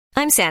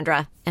I'm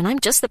Sandra, and I'm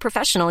just the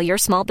professional your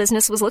small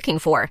business was looking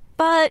for.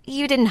 But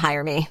you didn't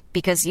hire me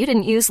because you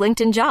didn't use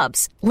LinkedIn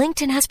Jobs.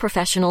 LinkedIn has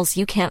professionals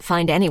you can't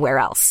find anywhere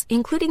else,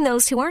 including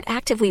those who aren't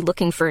actively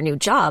looking for a new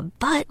job,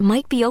 but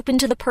might be open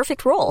to the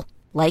perfect role,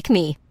 like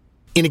me.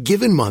 In a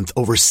given month,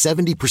 over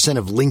 70%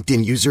 of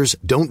LinkedIn users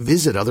don't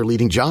visit other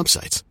leading job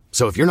sites.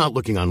 So if you're not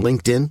looking on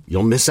LinkedIn,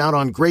 you'll miss out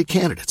on great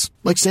candidates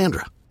like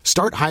Sandra.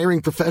 Start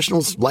hiring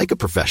professionals like a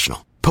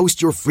professional.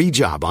 Post your free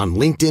job on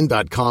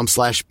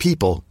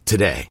linkedin.com/people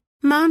today.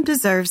 Mom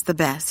deserves the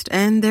best,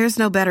 and there's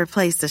no better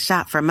place to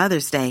shop for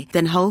Mother's Day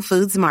than Whole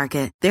Foods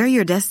Market. They're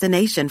your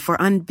destination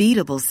for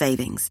unbeatable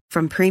savings,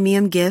 from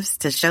premium gifts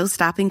to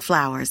show-stopping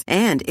flowers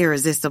and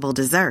irresistible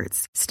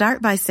desserts.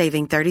 Start by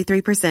saving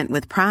 33%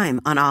 with Prime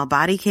on all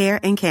body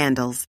care and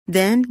candles.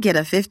 Then get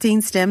a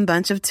 15-stem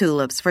bunch of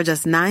tulips for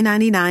just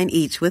 $9.99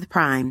 each with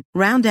Prime.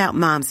 Round out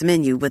Mom's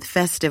menu with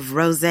festive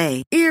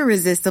rosé,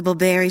 irresistible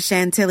berry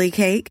chantilly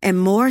cake,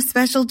 and more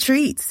special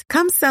treats.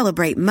 Come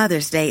celebrate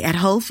Mother's Day at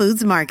Whole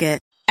Foods Market.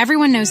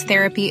 Everyone knows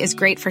therapy is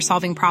great for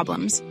solving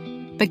problems,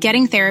 but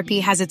getting therapy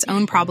has its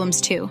own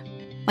problems too,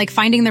 like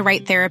finding the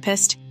right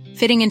therapist,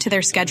 fitting into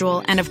their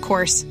schedule, and of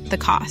course, the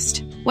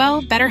cost.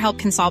 Well, BetterHelp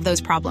can solve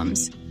those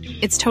problems.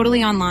 It's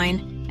totally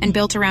online and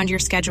built around your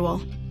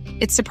schedule.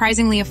 It's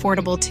surprisingly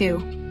affordable too.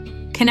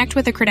 Connect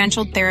with a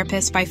credentialed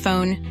therapist by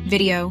phone,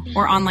 video,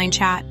 or online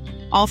chat,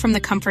 all from the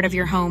comfort of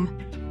your home.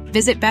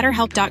 Visit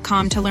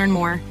BetterHelp.com to learn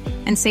more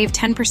and save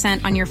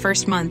 10% on your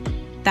first month.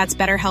 That's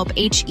BetterHelp,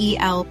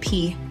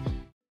 H-E-L-P.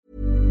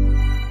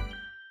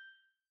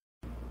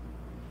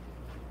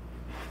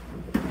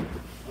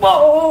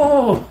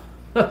 Whoa!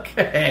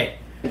 Okay.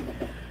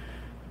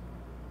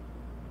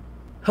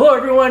 Hello,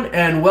 everyone,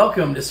 and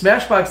welcome to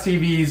Smashbox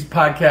TV's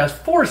podcast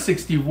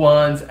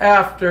 461's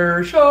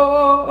Aftershow.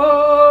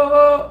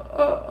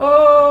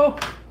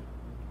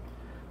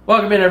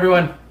 Welcome in,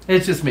 everyone.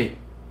 It's just me,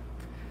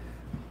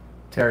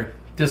 Terry,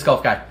 disc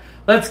golf guy.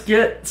 Let's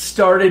get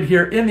started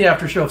here in the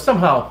Aftershow. If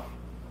somehow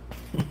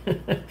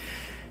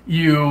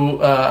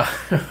you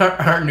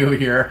aren't new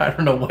here, I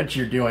don't know what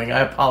you're doing. I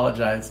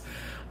apologize.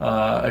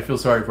 I feel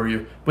sorry for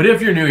you. But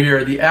if you're new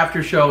here, the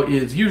after show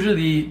is usually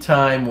the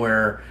time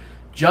where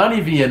Johnny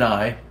V and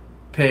I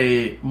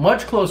pay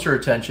much closer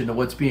attention to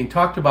what's being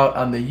talked about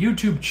on the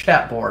YouTube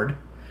chat board.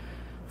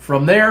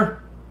 From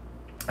there,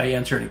 I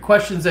answer any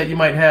questions that you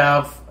might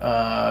have,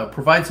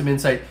 provide some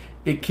insight.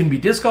 It can be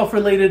disc golf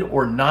related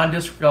or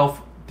non-disc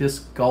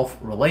golf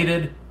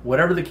related.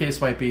 Whatever the case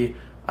might be,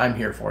 I'm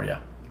here for you.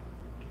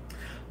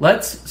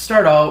 Let's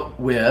start out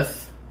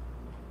with...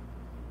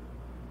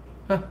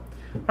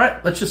 All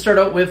right, let's just start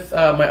out with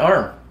my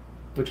arm,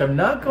 which I'm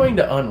not going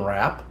to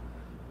unwrap. I'm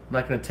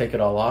not going to take it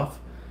all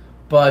off.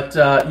 But,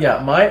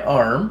 yeah, my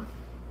arm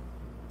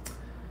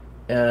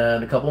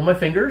and a couple of my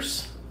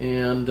fingers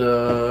and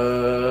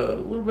a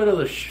little bit of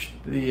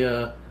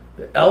the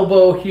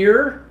elbow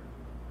here,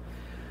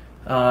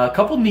 a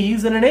couple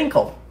knees, and an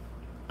ankle.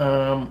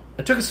 I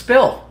took a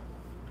spill,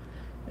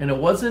 and it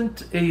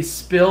wasn't a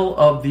spill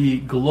of the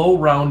Glow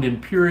Round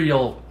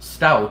Imperial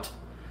Stout,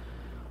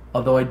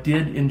 although I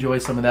did enjoy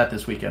some of that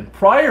this weekend.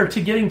 Prior to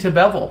getting to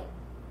Bevel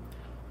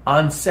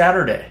on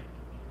Saturday,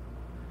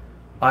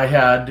 I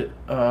had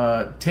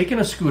taken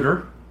a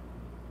scooter,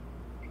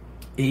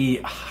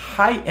 a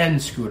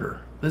high-end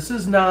scooter. This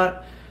is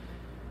not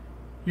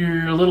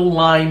your little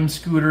Lime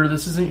scooter.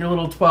 This isn't your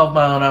little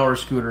 12-mile-an-hour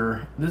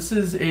scooter. This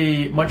is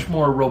a much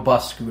more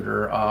robust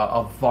scooter,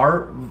 a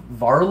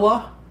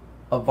Varla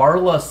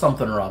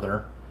something or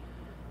other.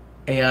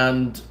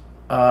 And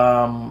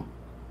I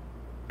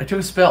took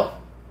a spill.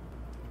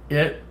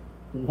 It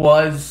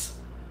was,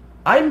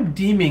 I'm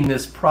deeming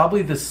this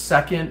probably the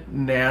second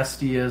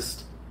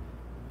nastiest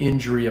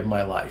injury of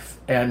my life.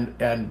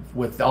 And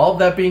with all of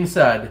that being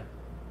said,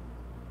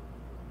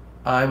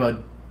 I'm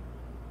a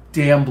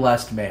damn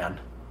blessed man.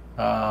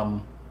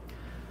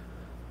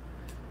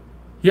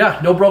 Yeah,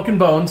 no broken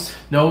bones,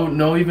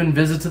 no even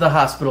visit to the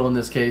hospital in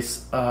this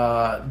case.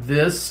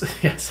 This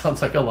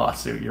sounds like a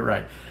lawsuit, you're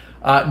right.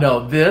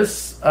 No,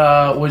 this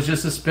was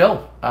just a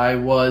spill. I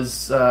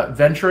was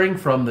venturing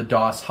from the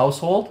Doss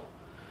household.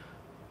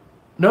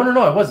 No,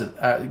 I wasn't.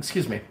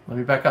 Excuse me. Let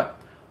me back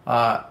up.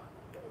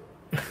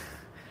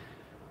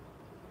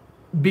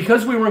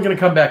 Because we weren't going to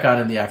come back on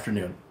in the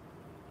afternoon,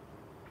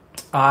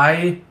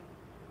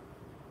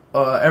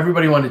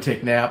 everybody wanted to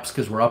take naps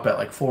because we're up at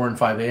like 4 and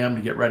 5 a.m.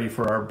 to get ready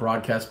for our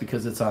broadcast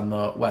because it's on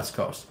the West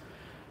Coast.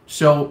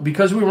 So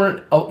because we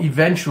weren't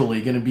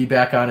eventually going to be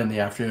back on in the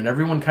afternoon,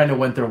 everyone kind of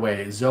went their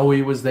way.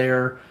 Zoe was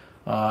there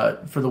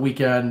for the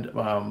weekend,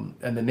 and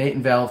then Nate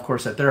and Val, of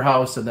course, at their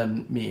house, and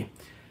then me.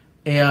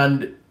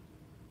 And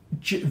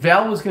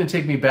Val was going to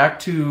take me back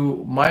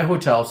to my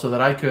hotel so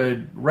that I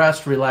could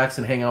rest, relax,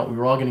 and hang out. We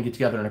were all going to get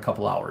together in a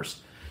couple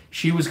hours.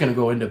 She was going to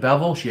go into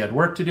Bevel. She had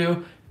work to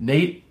do.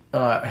 Nate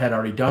had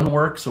already done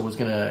work, so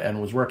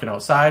was working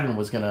outside and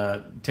was going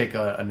to take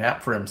a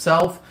nap for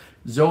himself.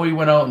 Zoe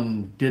went out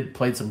and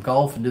played some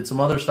golf and did some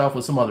other stuff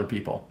with some other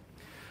people.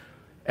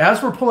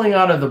 As we're pulling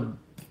out of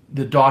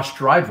the Doss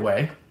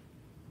driveway,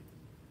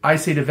 I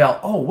say to Val,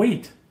 oh,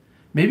 wait,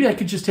 maybe I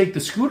could just take the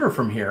scooter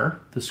from here,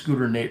 the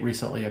scooter Nate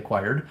recently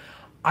acquired.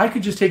 I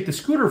could just take the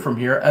scooter from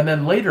here, and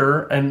then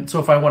later, and so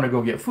if I want to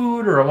go get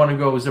food or I want to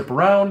go zip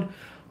around,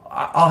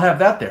 I'll have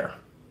that there.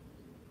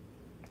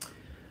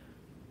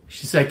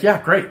 She's like, yeah,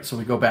 great. So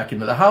we go back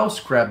into the house,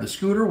 grab the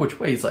scooter, which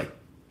weighs like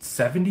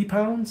 70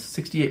 pounds,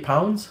 68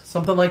 pounds,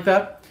 something like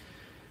that.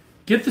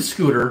 Get the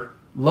scooter,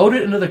 load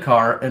it into the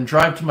car, and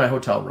drive to my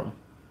hotel room,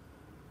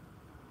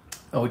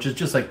 which is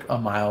just like a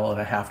mile and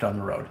a half down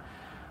the road.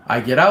 I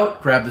get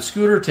out, grab the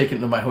scooter, take it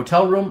into my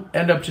hotel room,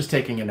 end up just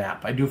taking a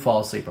nap. I do fall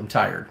asleep. I'm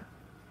tired.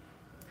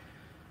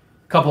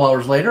 A couple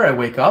hours later, I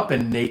wake up,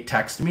 and Nate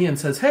texts me and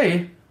says,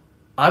 hey,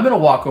 I'm going to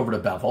walk over to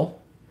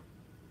Bevel.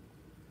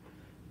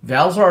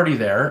 Val's already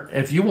there.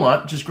 If you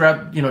want, just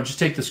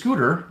take the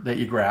scooter that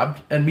you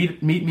grabbed and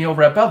meet me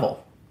over at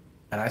Bevel.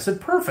 And I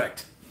said,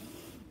 perfect.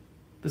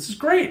 This is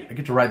great. I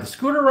get to ride the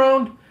scooter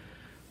around.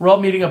 We're all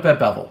meeting up at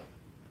Bevel.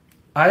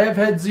 I have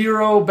had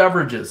 0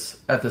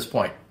 beverages at this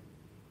point.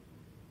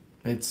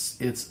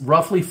 It's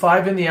roughly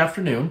 5 in the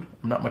afternoon.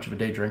 I'm not much of a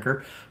day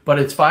drinker, but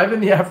it's 5 in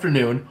the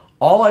afternoon.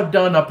 All I've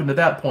done up into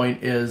that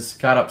point is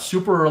got up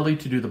super early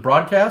to do the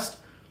broadcast,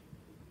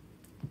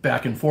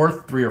 back and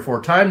forth 3 or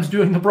 4 times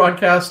doing the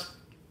broadcast,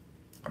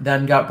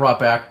 then got brought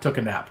back, took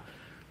a nap.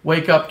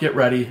 Wake up, get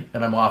ready,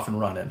 and I'm off and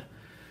running.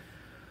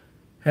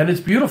 And it's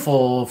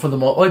beautiful for the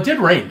moment. Well, it did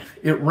rain.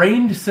 It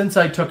rained since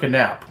I took a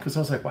nap, because I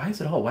was like, why is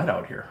it all wet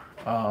out here?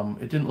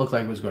 It didn't look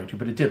like it was going to,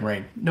 but it did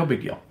rain. No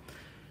big deal.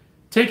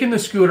 Taking the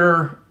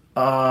scooter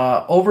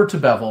over to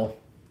Bevel,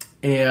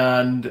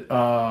 and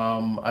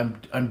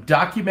I'm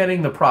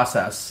documenting the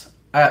process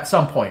at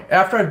some point.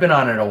 After I've been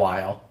on it a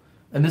while,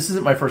 and this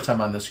isn't my first time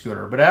on this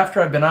scooter, but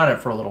after I've been on it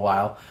for a little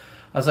while,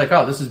 I was like,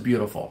 oh, this is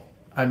beautiful.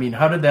 I mean,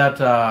 what was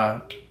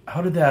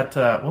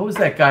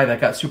that guy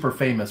that got super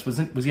famous? Was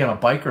he on a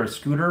bike or a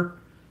scooter?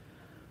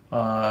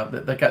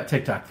 That got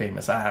TikTok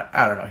famous.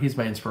 I don't know. He's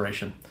my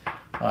inspiration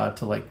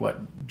to like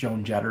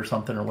Joan Jett or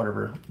something or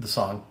whatever the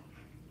song.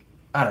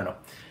 I don't know.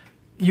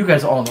 You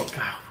guys all know.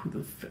 God,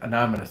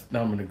 now I'm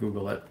gonna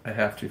Google it. I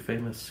have to.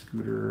 Famous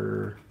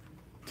scooter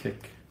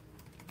tick.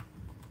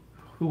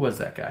 Who was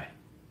that guy?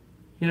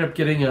 He ended up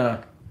getting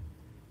a.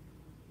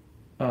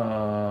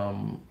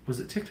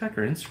 Was it TikTok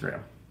or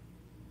Instagram?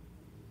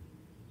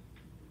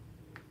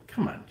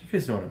 Come on, you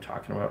guys know what I'm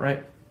talking about,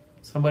 right?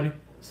 Somebody?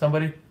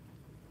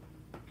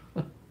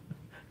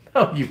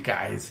 Oh, you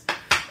guys.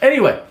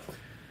 Anyway,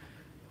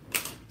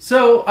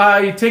 so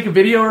I take a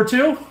video or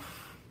two.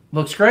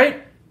 Looks great.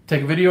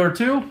 Take a video or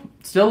two.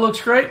 Still looks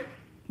great.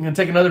 I'm going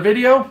to take another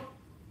video.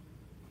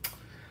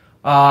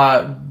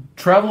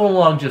 Traveling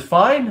along just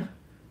fine.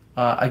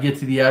 I get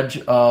to the edge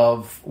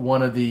of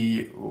one of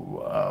the...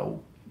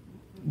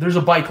 there's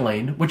a bike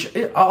lane, which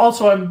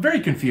also I'm very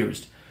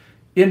confused.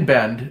 In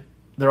Bend,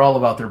 they're all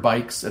about their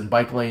bikes and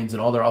bike lanes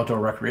and all their outdoor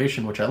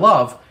recreation, which I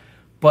love.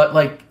 But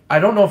like, I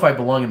don't know if I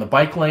belong in the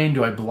bike lane.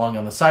 Do I belong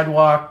on the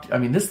sidewalk? I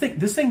mean, this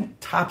thing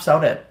tops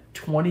out at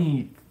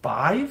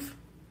 25,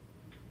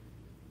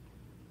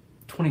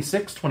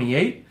 26,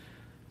 28,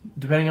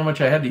 depending on how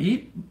much I had to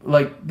eat.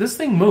 Like, this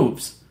thing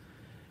moves.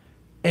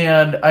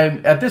 And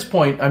at this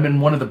point, I'm in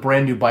one of the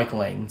brand new bike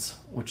lanes,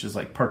 which is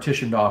like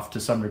partitioned off to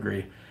some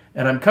degree.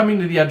 And I'm coming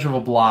to the edge of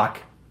a block.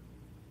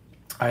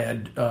 I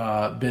had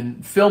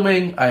been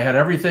filming. I had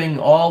everything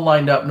all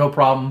lined up, no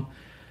problem.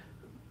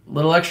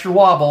 Little extra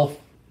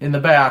wobble in the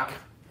back.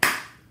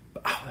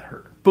 Oh, that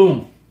hurt.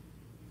 Boom.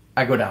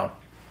 I go down.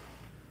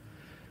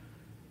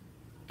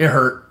 It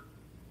hurt.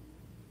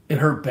 It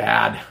hurt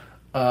bad.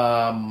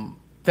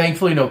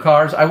 Thankfully, no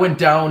cars. I went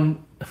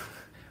down.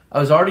 I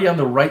was already on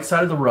the right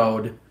side of the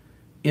road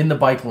in the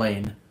bike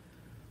lane.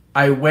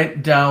 I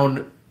went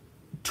down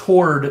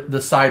toward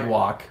the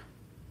sidewalk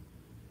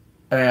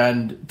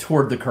and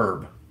toward the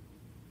curb,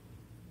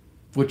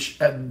 which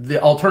the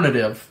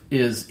alternative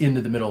is into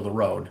the middle of the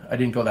road. I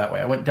didn't go that way.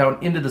 I went down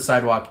into the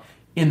sidewalk,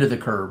 into the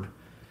curb,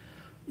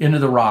 into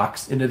the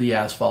rocks, into the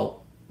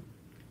asphalt,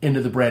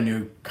 into the brand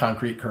new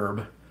concrete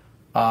curb.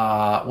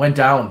 Went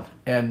down,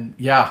 and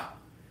yeah,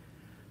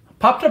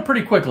 popped up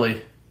pretty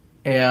quickly,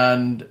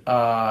 and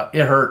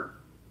it hurt.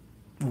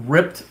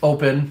 Ripped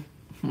open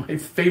my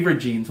favorite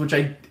jeans, which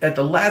I, at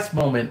the last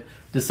moment,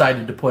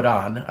 decided to put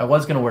on. I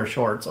was going to wear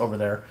shorts over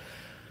there.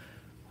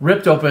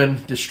 Ripped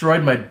open,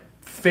 destroyed my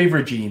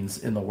favorite jeans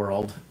in the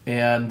world,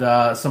 and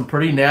some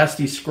pretty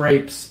nasty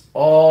scrapes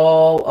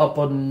all up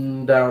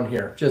and down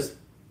here. Just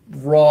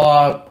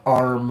raw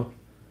arm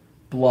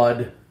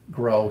blood,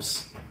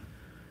 gross.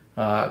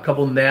 A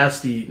couple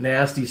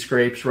nasty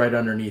scrapes right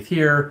underneath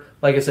here.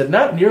 Like I said,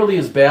 not nearly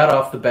as bad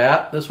off the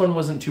bat. This one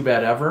wasn't too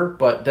bad ever,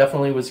 but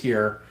definitely was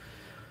here.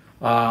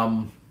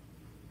 Other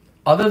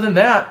than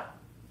that,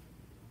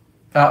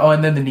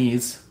 and then the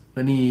knees,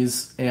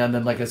 and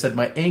then, like I said,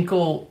 my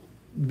ankle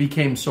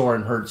became sore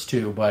and hurts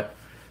too, but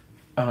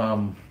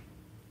some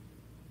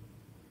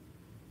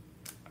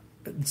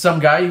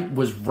guy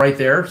was right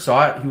there,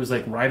 saw it. He was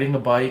like riding a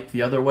bike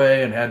the other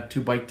way and had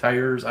 2 bike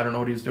tires. I don't know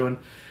what he was doing.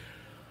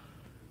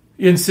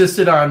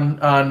 insisted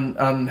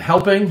on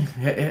helping.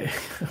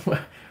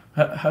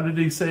 How did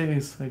he say?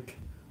 He's like,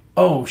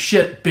 "Oh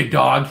shit, big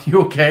dog,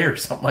 you okay?" or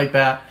something like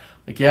that.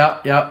 Like,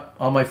 yeah,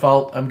 all my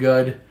fault. I'm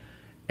good.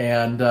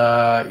 And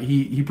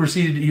he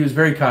proceeded. He was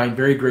very kind,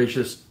 very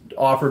gracious.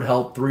 Offered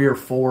help 3 or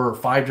 4 or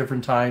 5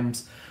 different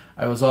times.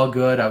 I was all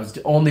good. I was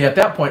only at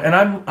that point, and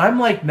I'm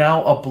like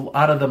now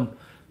out of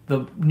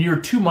the near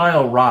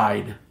 2-mile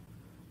ride.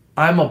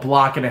 I'm a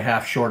block and a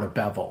half short of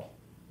Bevel.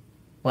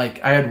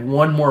 Like, I had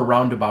one more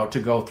roundabout to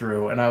go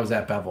through, and I was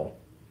at Bevel.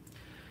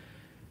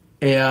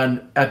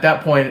 And at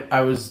that point,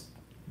 I was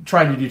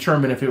trying to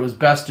determine if it was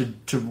best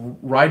to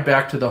ride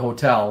back to the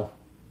hotel,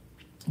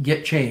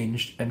 get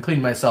changed, and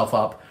clean myself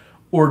up,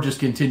 or just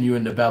continue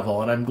into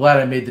Bevel. And I'm glad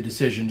I made the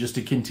decision just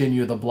to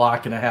continue the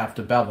block and a half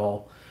to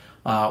Bevel,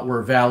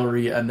 where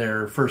Valerie and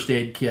their first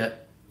aid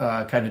kit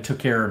kind of took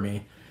care of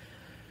me.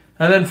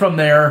 And then from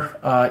there,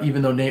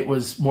 even though Nate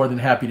was more than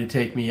happy to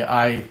take me,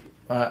 I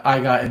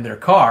got in their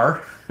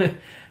car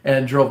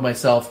and drove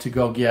myself to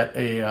go get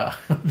the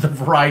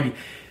variety.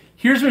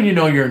 Here's when you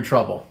know you're in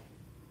trouble.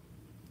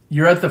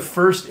 You're at the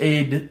first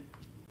aid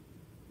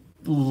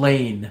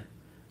lane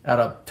at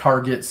a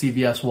Target,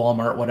 CVS,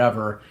 Walmart,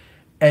 whatever,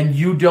 and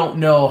you don't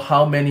know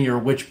how many or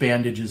which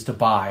bandages to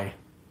buy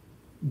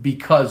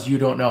because you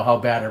don't know how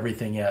bad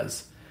everything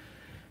is.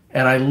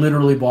 And I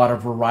literally bought a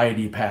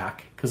variety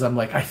pack because I'm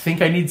like, I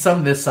think I need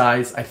some this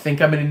size. I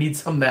think I'm going to need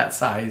some that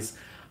size.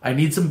 I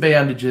need some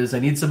bandages. I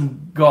need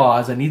some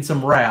gauze. I need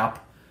some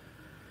wrap.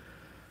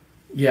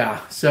 Yeah,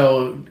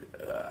 so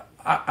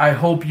I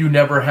hope you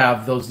never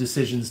have those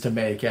decisions to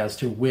make as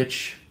to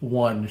which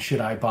one should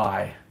I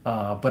buy.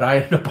 But I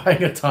ended up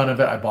buying a ton of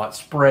it. I bought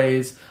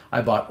sprays.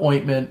 I bought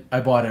ointment.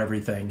 I bought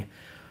everything.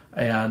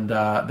 And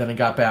then I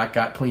got back,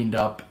 got cleaned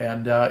up,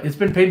 and it's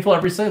been painful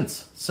ever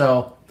since.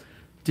 So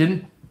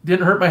didn't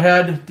hurt my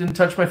head, didn't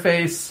touch my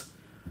face.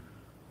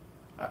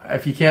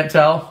 If you can't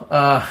tell,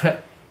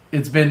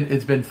 it's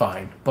been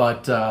fine.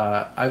 But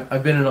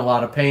I've been in a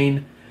lot of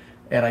pain,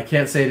 and I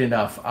can't say it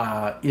enough.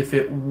 If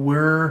it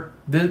were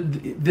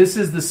this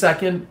is the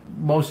second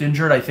most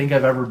injured I think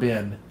I've ever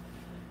been,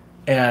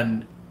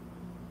 and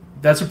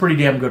that's a pretty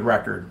damn good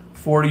record.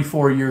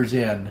 44 years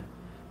in,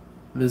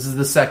 this is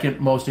the second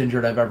most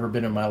injured I've ever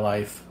been in my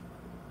life.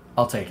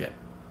 I'll take it.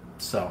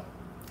 So,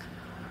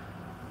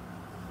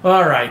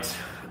 all right.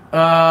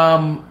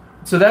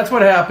 So that's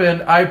what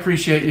happened. I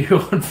appreciate you.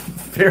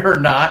 Fair or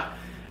not,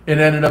 it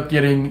ended up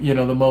getting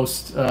the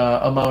most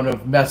amount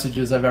of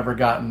messages I've ever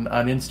gotten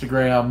on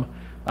Instagram,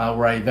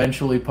 where I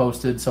eventually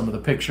posted some of the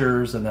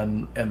pictures and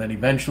then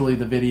eventually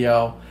the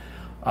video.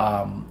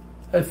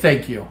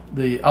 Thank you.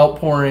 The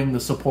outpouring, the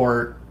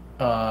support.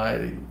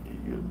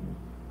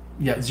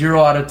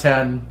 0 out of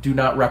 10. Do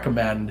not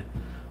recommend.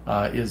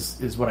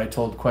 Is what I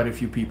told quite a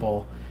few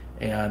people,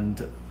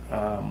 and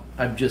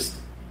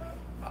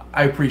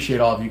I appreciate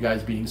all of you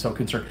guys being so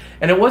concerned.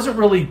 And it wasn't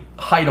really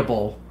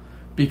hideable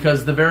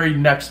because the very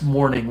next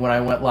morning when I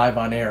went live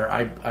on air,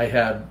 I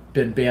had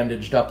been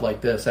bandaged up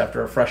like this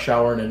after a fresh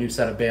shower and a new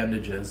set of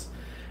bandages.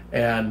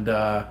 And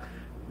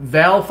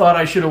Val thought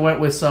I should have went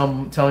with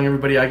telling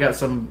everybody I got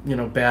some,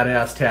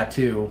 badass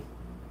tattoo.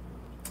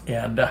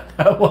 And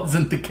that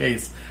wasn't the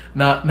case.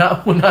 Not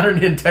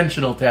an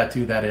intentional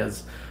tattoo, that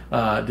is,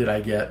 did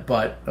I get.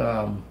 But,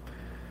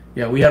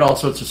 we had all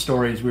sorts of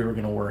stories we were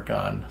going to work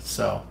on.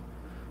 So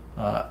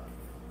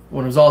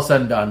when it was all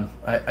said and done,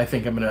 I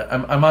think I'm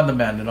on the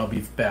mend and I'll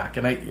be back.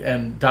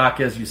 And Doc,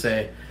 as you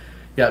say,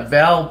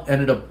 Val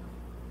ended up,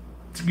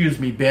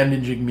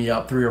 bandaging me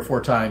up 3 or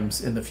 4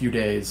 times in the few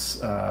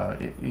days.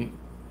 I'm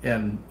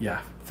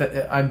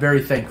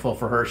very thankful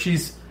for her.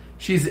 She's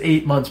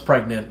 8 months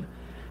pregnant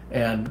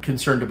and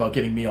concerned about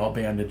getting me all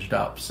bandaged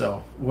up.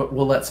 So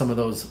we'll let some of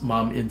those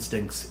mom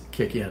instincts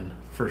kick in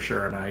for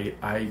sure, and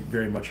I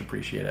very much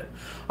appreciate it.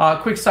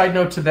 Quick side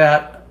note to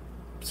that.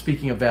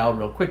 Speaking of Val,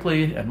 real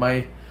quickly, and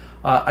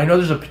I know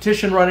there's a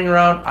petition running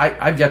around.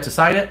 I've yet to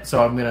sign it,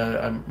 so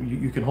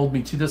you can hold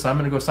me to this. I'm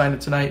gonna go sign it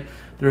tonight.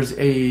 There's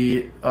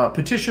a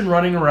petition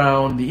running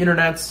around the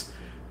internets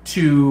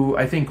to,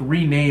 I think,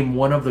 rename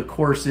one of the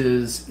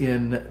courses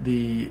in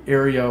the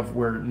area of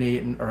where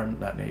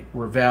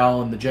where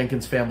Val and the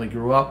Jenkins family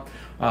grew up.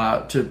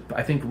 To,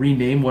 I think,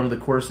 rename one of the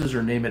courses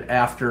or name it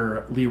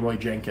after Leroy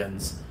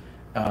Jenkins,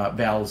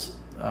 Val's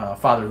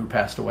father, who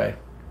passed away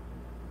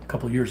a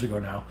couple years ago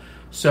now.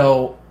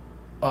 So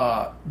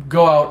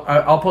go out.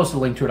 I'll post a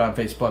link to it on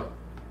Facebook.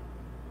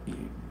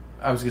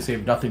 I was going to say,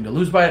 have nothing to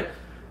lose by it.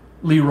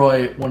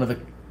 Leroy, one of the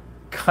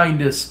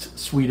kindest,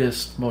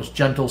 sweetest, most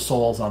gentle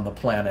souls on the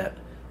planet.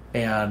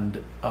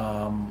 And,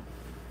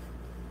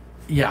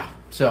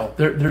 so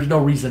there's no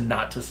reason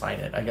not to sign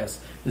it, I guess,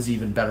 is an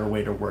even better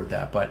way to word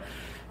that. But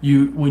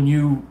when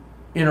you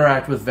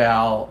interact with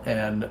Val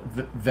and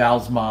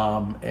Val's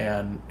mom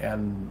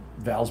and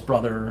Val's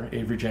brother,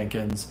 Avery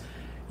Jenkins,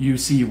 you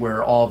see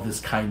where all of this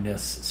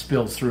kindness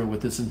spills through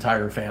with this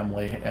entire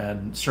family,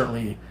 and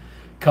certainly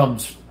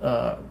comes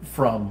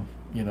from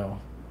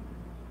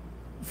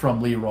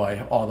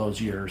Leroy all those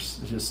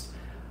years. Just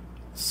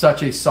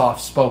such a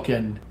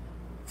soft-spoken,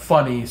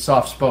 funny,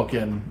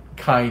 soft-spoken,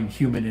 kind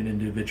human and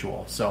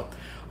individual. So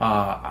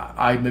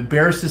I'm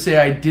embarrassed to say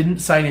I didn't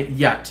sign it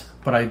yet,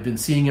 but I've been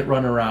seeing it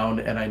run around,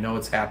 and I know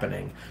it's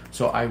happening.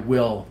 So I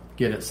will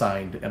get it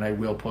signed, and I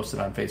will post it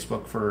on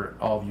Facebook for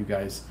all of you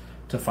guys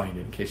to find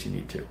it in case you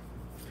need to.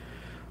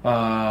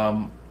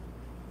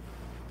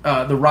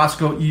 The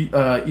Roscoe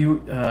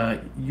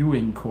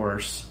Ewing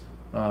course.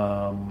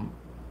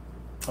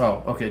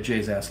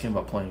 Jay's asking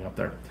about playing up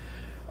there.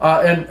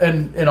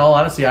 And in all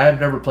honesty, I have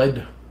never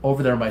played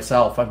over there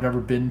myself. I've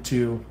never been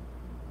to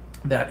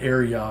that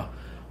area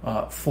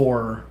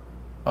for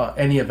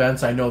any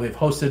events. I know they've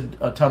hosted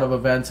a ton of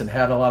events and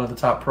had a lot of the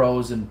top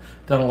pros and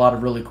done a lot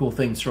of really cool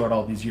things throughout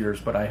all these years,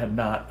 but I've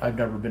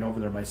never been over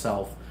there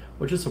myself,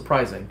 which is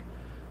surprising.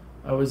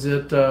 I was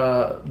at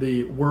the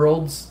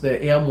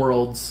AM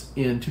Worlds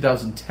in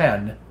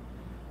 2010,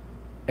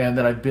 and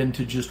then I've been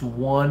to just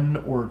one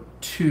or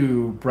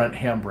two Brent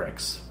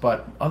Hambricks.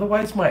 But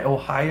otherwise, my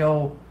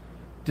Ohio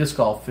disc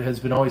golf has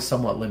been always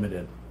somewhat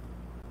limited.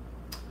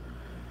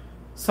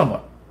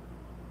 Somewhat.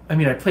 I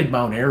mean, I played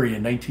Mount Airy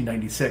in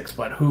 1996,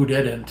 but who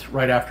didn't?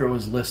 Right after it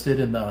was listed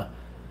in the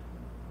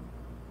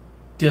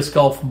Disc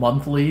Golf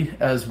Monthly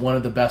as one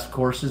of the best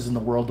courses in the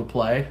world to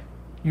play.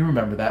 You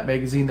remember that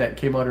magazine that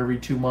came out every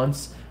 2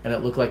 months, and it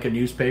looked like a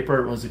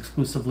newspaper. It was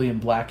exclusively in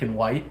black and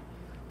white.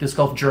 Disc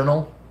Golf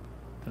Journal.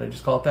 Did I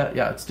just call it that?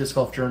 Yeah, it's Disc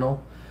Golf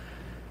Journal.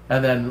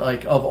 And then,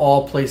 like, of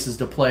all places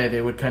to play,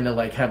 they would kind of,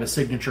 like, have a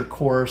signature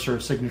course or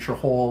a signature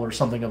hole or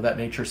something of that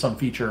nature, some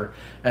feature.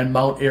 And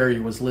Mount Airy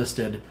was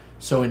listed.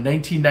 So in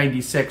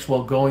 1996,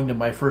 while going to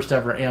my first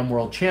ever AM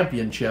World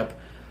Championship,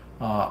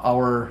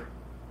 our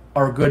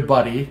good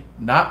buddy,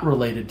 not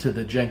related to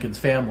the Jenkins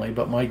family,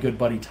 but my good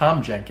buddy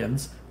Tom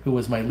Jenkins, who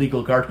was my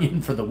legal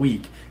guardian for the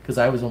week because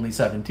I was only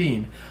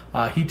 17,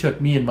 he took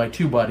me and my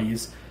two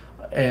buddies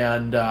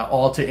and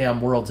all to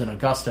AM Worlds in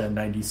Augusta in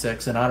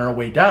 96. And on our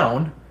way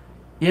down,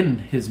 in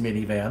his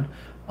minivan,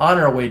 on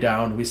our way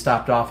down, we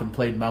stopped off and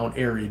played Mount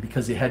Airy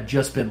because it had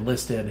just been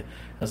listed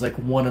as like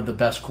one of the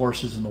best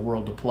courses in the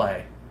world to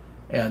play.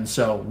 And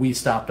so we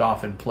stopped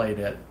off and played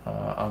it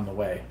on the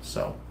way.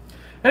 So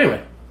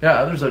anyway,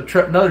 yeah, there's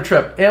another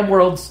trip. AM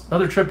Worlds,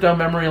 another trip down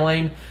memory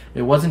lane.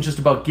 It wasn't just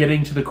about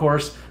getting to the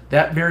course.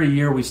 That very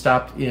year, we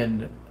stopped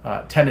in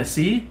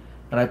Tennessee,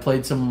 and I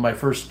played some of my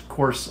first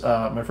course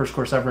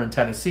ever in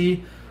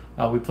Tennessee.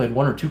 We played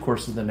one or two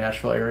courses in the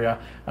Nashville area,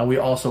 and we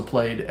also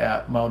played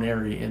at Mount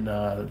Airy in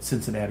the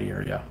Cincinnati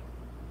area.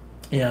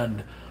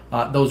 And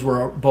those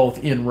were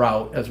both en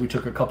route as we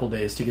took a couple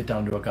days to get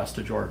down to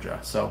Augusta, Georgia.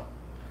 So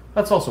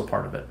that's also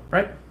part of it,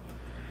 right?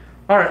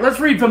 All right, let's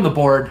read from the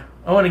board.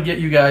 I want to get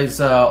you guys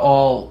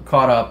all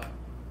caught up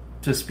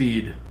to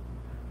speed.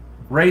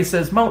 Ray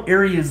says, Mount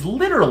Airy is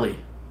literally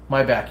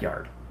my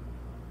backyard.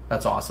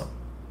 That's awesome.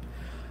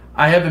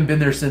 I haven't been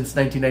there since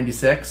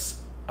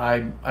 1996.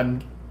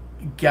 I'm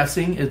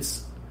guessing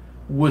it's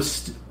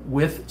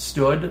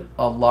withstood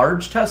a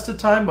large test of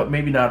time, but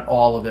maybe not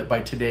all of it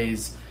by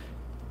today's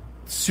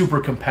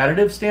super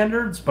competitive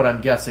standards, but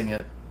I'm guessing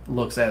it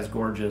looks as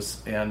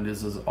gorgeous and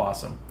is as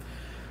awesome.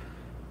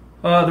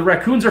 The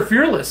raccoons are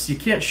fearless. You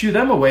can't shoo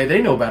them away.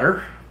 They know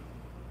better.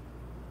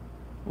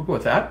 We'll go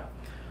with that.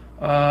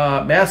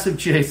 Massive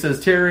J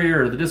says, Terry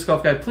or the Disc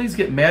Golf Guy, please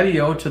get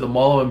Matty O to the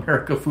Mall of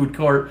America food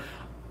court.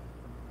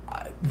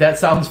 That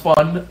sounds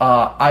fun.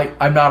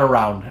 I'm not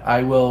around.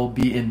 I will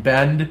be in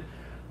Bend,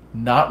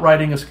 not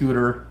riding a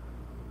scooter,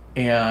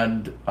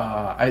 and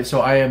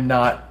I am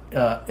not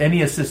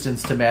any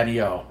assistance to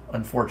Matty O,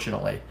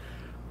 unfortunately.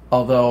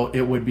 Although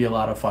it would be a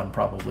lot of fun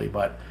probably,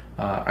 but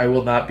I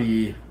will not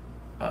be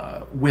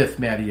with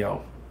Matty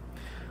O.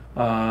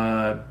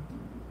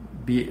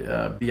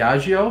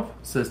 Biagio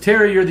says,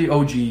 Terry, you're the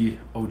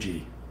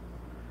OG.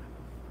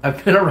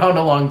 I've been around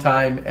a long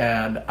time,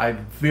 and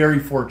I'm very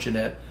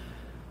fortunate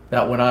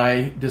that when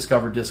I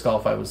discovered disc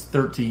golf, I was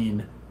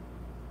 13,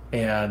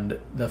 and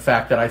the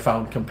fact that I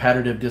found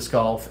competitive disc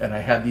golf, and I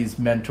had these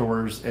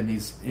mentors and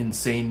these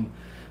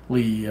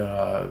insanely,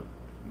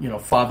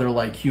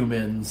 father-like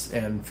humans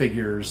and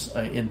figures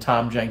in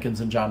Tom Jenkins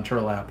and John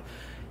Turlap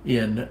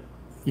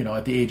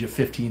at the age of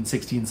 15,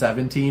 16,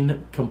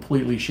 17,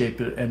 completely shaped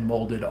it and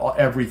molded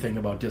everything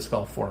about disc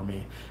golf for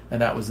me.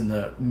 And that was in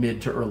the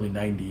mid to early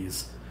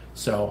 90s.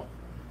 So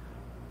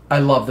I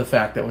love the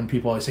fact that when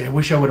people always say, I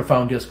wish I would have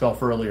found disc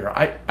golf earlier.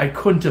 I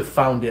couldn't have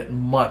found it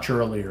much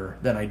earlier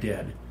than I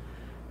did.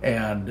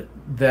 And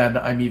then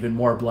I'm even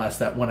more blessed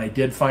that when I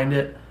did find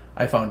it,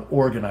 I found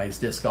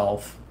organized disc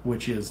golf,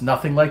 which is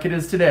nothing like it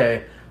is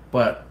today,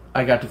 but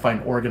I got to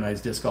find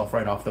organized disc golf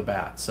right off the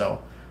bat.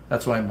 So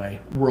that's why my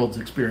World's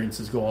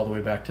experiences go all the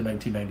way back to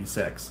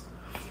 1996.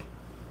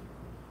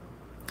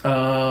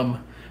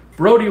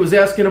 Brody was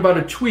asking about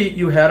a tweet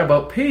you had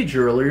about Paige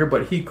earlier,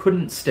 but he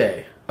couldn't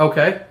stay.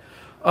 Okay.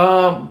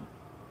 I'll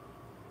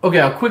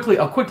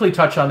quickly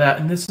touch on that.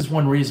 And this is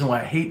one reason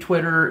why I hate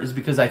Twitter is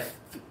because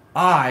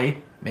I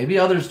maybe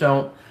others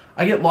don't,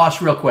 I get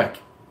lost real quick.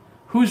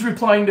 Who's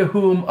replying to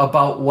whom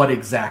about what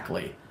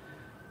exactly?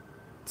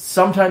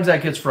 Sometimes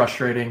that gets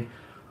frustrating.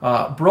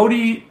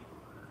 Brody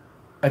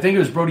I think it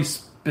was Brody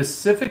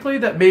specifically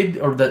that made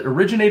or that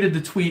originated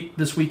the tweet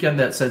this weekend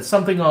that said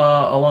something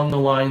along the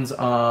lines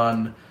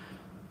on.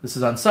 This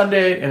is on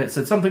Sunday, and it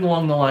said something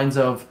along the lines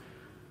of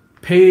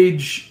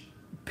Paige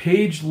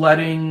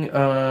letting.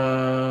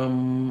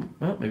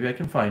 Well, maybe I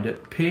can find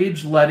it.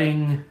 Paige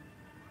letting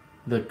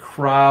the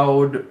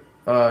crowd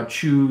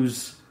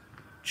choose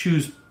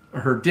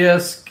her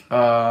disc,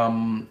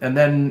 and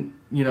then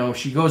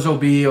she goes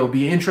OB. It'll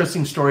be an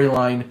interesting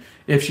storyline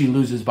if she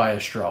loses by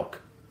a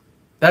stroke.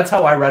 That's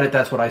how I read it.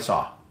 That's what I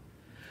saw.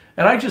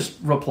 And I just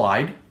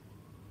replied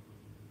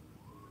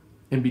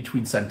in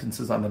between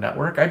sentences on the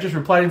network. I just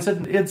replied and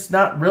said, it's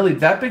not really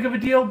that big of a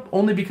deal,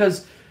 only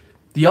because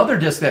the other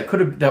disc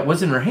that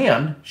was in her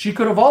hand, she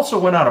could have also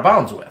went out of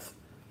bounds with.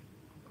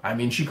 I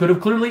mean, she could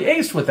have clearly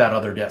aced with that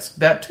other disc.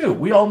 That too.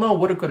 We all know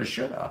woulda, coulda,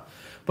 shoulda.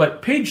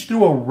 But Paige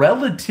threw a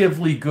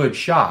relatively good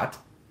shot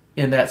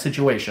in that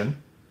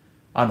situation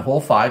on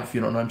hole 5, if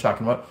you don't know what I'm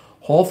talking about.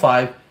 Hole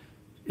 5,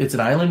 it's an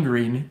island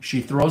green.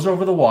 She throws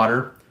over the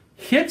water,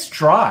 hits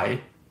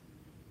dry,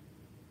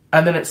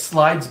 and then it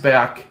slides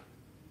back.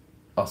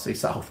 I'll say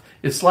south.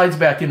 It slides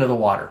back into the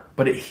water,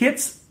 but it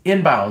hits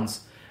inbounds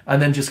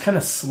and then just kind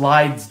of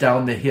slides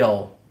down the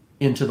hill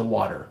into the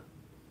water.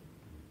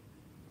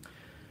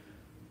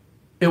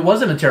 It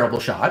wasn't a terrible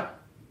shot.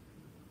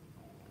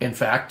 In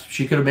fact,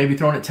 she could have maybe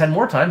thrown it 10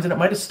 more times and it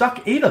might have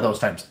stuck 8 of those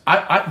times.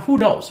 Who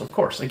knows, of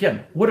course.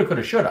 Again, woulda,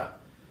 coulda, shoulda.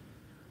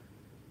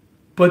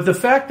 But the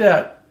fact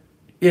that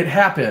it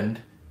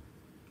happened,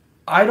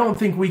 I don't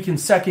think we can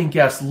second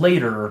guess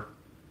later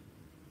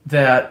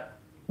that,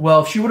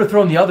 well, if she would have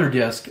thrown the other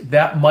disc,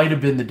 that might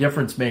have been the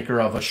difference maker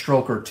of a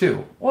stroke or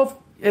two.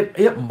 Well,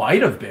 it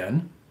might have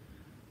been.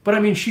 But, I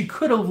mean, she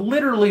could have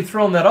literally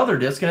thrown that other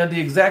disc and had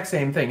the exact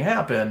same thing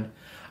happen.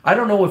 I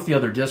don't know if the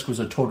other disc was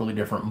a totally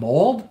different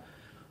mold.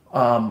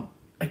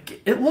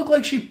 It looked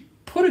like she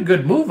put a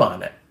good move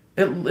on it.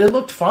 It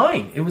looked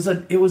fine. It was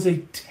a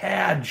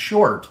tad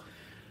short.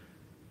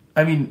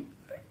 I mean,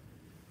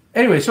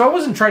 anyway, so I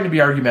wasn't trying to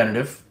be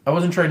argumentative. I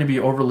wasn't trying to be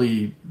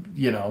overly,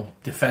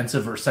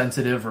 defensive or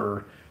sensitive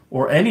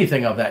or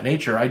anything of that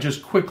nature. I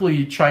just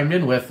quickly chimed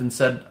in with and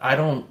said, I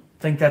don't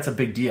think that's a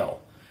big deal.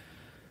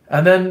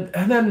 And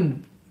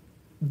then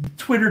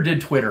Twitter did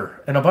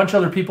Twitter, and a bunch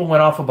of other people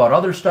went off about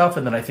other stuff,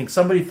 and then I think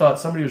somebody thought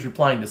somebody was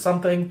replying to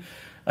something,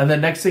 and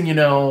then next thing you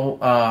know,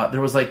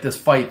 there was like this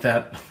fight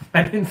that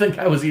I didn't think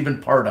I was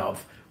even part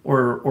of,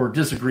 or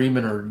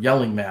disagreement or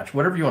yelling match,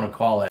 whatever you want to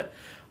call it.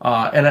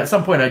 And at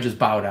some point I just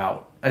bowed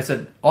out. I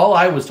said, all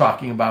I was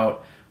talking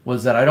about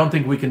was that I don't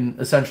think we can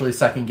essentially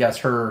second guess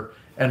her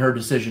and her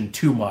decision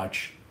too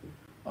much.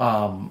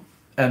 And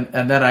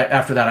then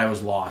after that I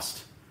was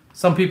lost.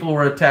 Some people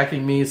were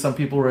attacking me. Some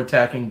people were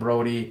attacking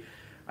Brody.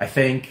 I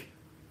think.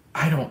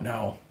 I don't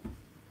know.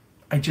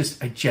 I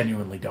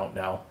genuinely don't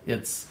know.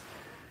 It's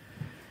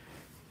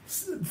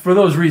for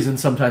those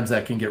reasons, sometimes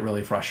that can get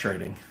really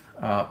frustrating.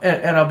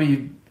 And I'll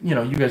be,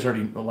 you guys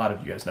already, a lot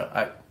of you guys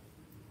know,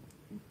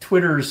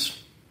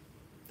 Twitter's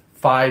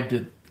 5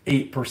 to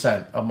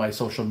 8% of my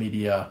social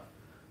media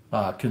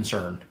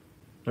concern.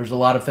 There's a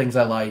lot of things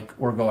I like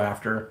or go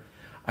after.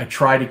 I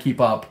try to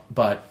keep up,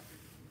 but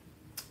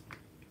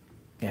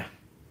yeah.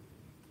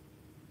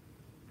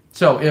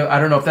 So I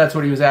don't know if that's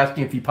what he was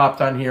asking, if he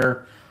popped on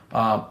here.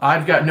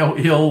 I've got no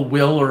ill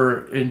will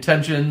or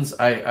intentions.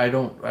 I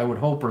would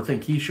hope or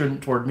think he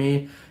shouldn't toward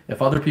me.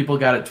 If other people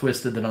got it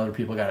twisted, then other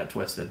people got it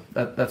twisted.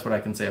 That's what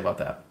I can say about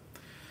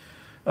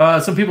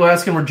that. Some people are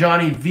asking where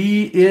Johnny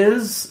V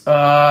is.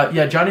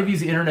 Yeah, Johnny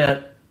V's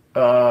internet.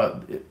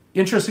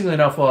 Interestingly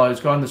enough, while I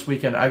was gone this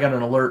weekend, I got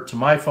an alert to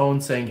my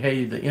phone saying,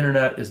 hey, the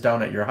internet is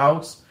down at your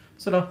house.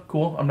 So no,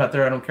 cool. I'm not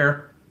there. I don't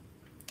care.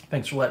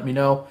 Thanks for letting me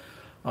know.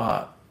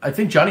 I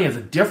think Johnny has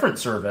a different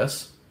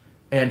service,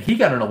 and he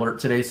got an alert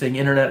today saying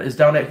internet is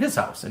down at his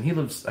house, and he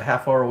lives a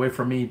half hour away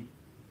from me,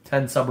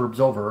 10 suburbs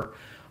over.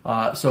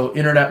 So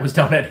internet was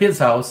down at his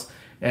house,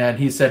 and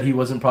he said he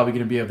wasn't probably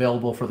going to be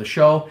available for the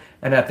show.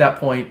 And at that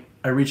point,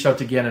 I reached out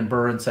to Gannon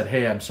Burr and said,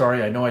 hey, I'm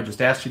sorry. I know I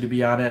just asked you to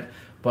be on it,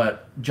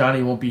 but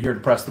Johnny won't be here to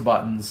press the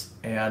buttons,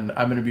 and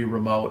I'm going to be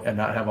remote and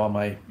not have all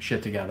my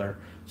shit together.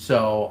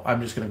 So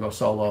I'm just going to go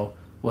solo.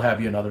 We'll have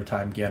you another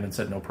time. Gannon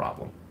said, no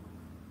problem.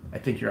 I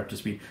think you're up to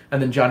speed.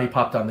 And then Johnny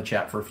popped on the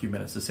chat for a few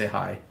minutes to say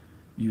hi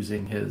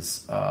using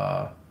his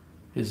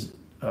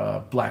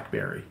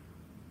BlackBerry,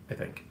 I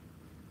think.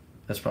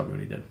 That's probably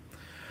what he did.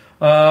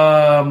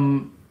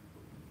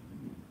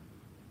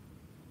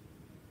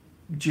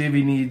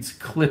 JV needs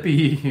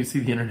Clippy. You see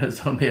the internet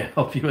zone. May I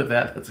help you with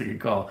that? That's a good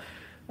call.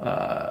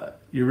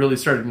 You're really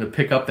starting to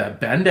pick up that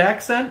Bend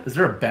accent? Is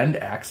there a Bend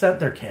accent?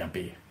 There can't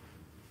be.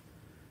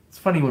 It's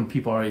funny when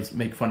people always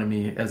make fun of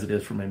me as it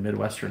is for my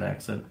Midwestern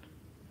accent.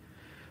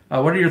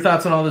 What are your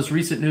thoughts on all this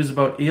recent news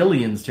about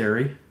aliens,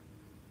 Terry?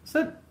 Is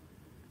that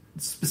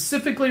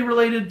specifically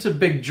related to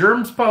Big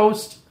Germ's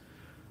post,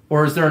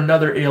 or is there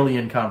another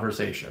alien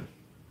conversation?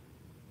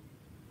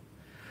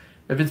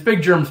 If it's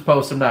Big Germ's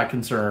post, I'm not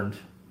concerned.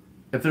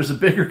 If there's a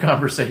bigger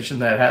conversation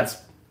that has,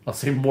 I'll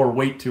say, more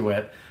weight to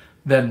it,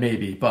 then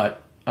maybe.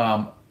 But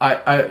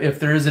if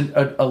there isn't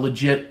a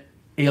legit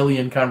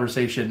alien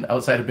conversation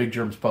outside of Big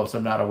Germ's post,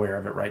 I'm not aware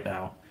of it right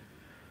now.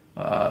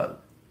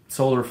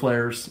 Solar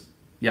flares,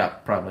 yeah,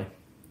 probably.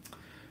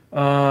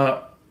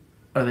 Are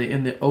they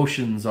in the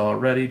oceans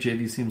already?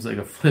 JD seems like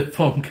a flip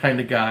phone kind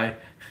of guy.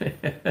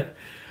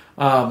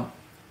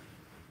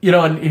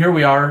 And here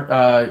we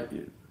are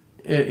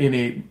in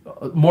a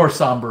more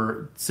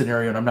somber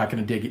scenario, and I'm not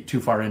going to dig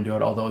too far into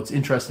it, although it's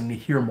interesting to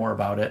hear more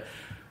about it.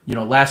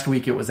 Last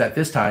week it was at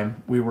this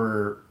time we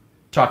were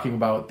talking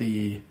about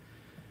the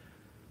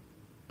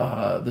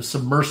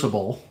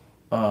submersible,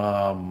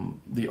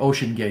 the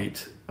Ocean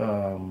Gate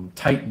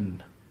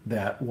Titan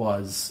that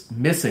was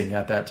missing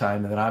at that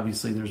time, and then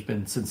obviously there's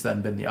been since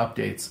then been the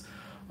updates.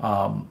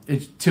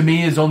 It to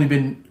me has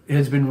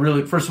been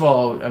really. First of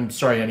all, I'm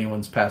sorry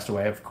anyone's passed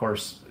away. Of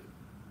course,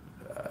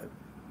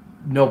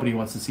 nobody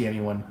wants to see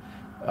anyone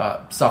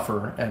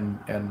suffer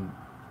and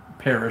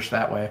perish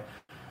that way.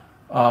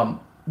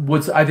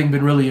 What's I think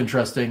been really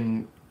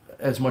interesting,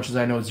 as much as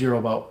I know zero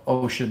about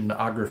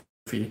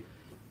oceanography,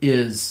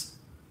 is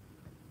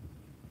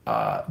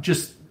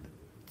just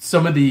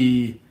some of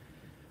the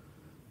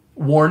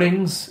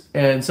warnings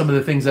and some of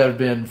the things that have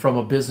been from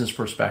a business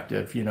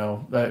perspective.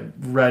 I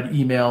read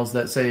emails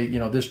that say,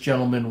 this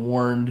gentleman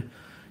warned,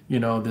 the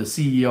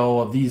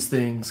CEO of these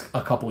things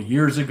a couple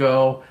years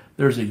ago.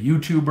 There's a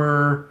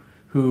YouTuber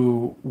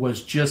who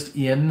was just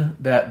in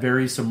that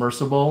very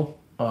submersible.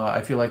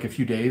 I feel like a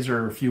few days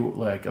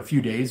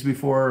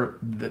before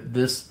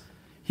this,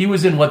 he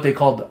was in what they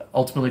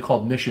ultimately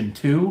called Mission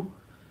 2,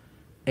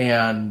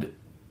 and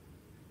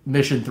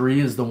Mission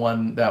 3 is the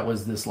one that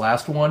was this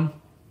last one.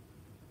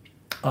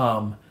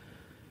 And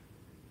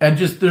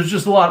there's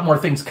just a lot more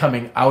things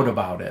coming out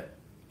about it,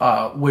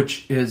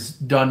 which has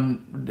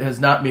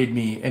not made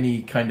me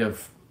any kind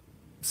of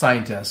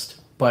scientist,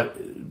 but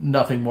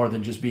nothing more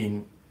than just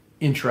being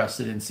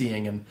interested in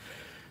seeing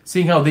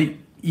how the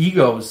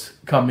egos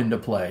come into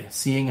play,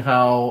 seeing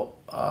how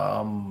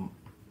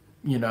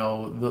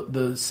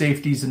the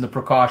safeties and the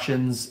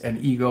precautions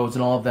and egos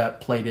and all of that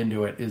played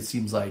into it. It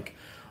seems like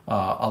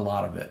a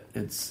lot of it.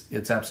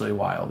 It's absolutely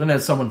wild. And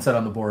as someone said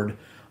on the board,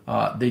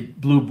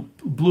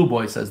 Blue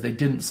Boy says they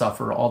didn't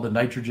suffer. All the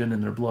nitrogen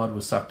in their blood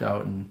was sucked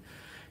out, and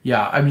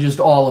just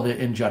all of it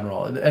in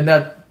general. And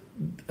that,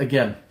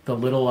 again, the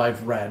little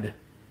I've read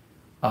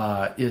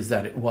is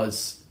that it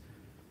was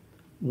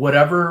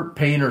whatever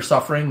pain or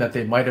suffering that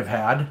they might have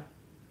had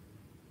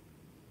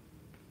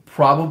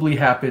probably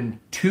happened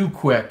too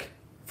quick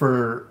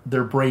for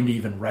their brain to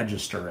even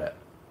register it.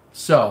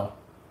 So,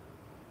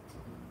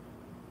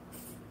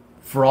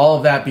 for all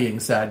of that being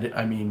said,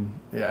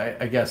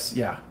 I guess,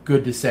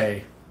 good to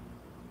say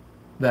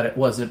that it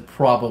wasn't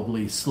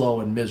probably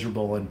slow and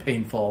miserable and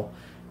painful.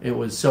 It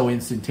was so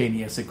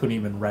instantaneous it couldn't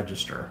even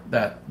register.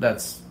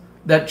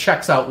 That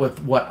checks out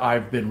with what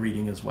I've been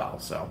reading as well.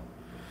 So,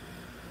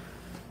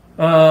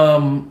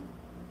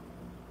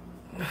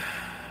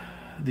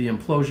 the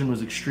implosion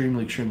was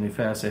extremely, extremely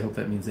fast. I hope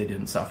that means they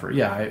didn't suffer.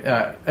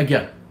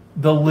 Again,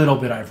 the little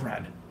bit I've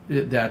read,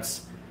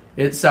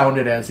 it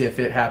sounded as if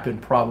it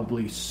happened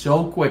probably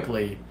so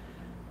quickly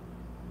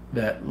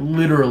that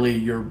literally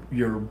your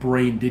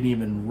brain didn't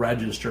even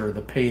register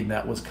the pain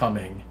that was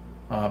coming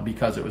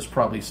because it was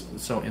probably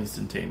so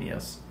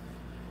instantaneous.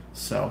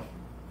 So,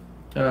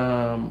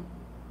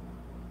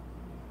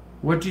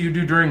 what do you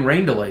do during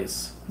rain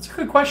delays? That's a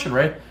good question,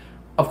 right?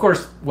 Of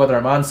course, whether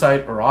I'm on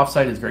site or off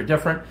site is very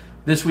different.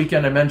 This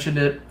weekend, I mentioned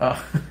it.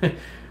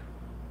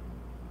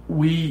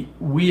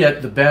 We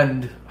at the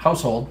Bend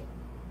household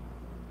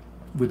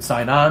would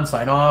sign on,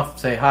 sign off,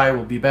 say hi,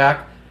 we'll be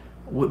back.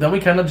 Then we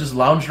kind of just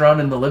lounged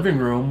around in the living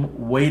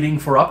room waiting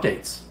for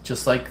updates,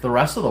 just like the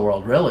rest of the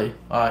world, really.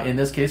 In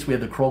this case, we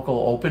had the Crocal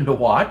open to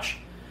watch,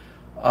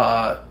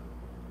 but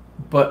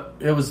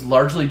it was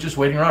largely just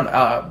waiting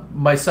around.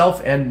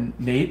 Myself and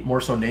Nate,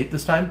 more so Nate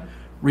this time,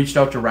 reached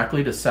out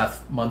directly to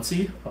Seth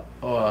Muncie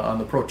on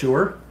the Pro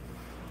Tour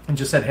and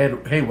just said,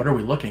 hey, what are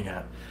we looking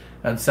at?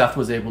 And Seth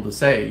was able to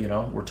say,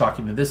 we're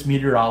talking to this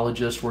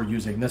meteorologist, we're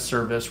using this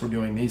service, we're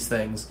doing these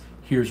things,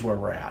 here's where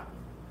we're at.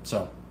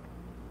 So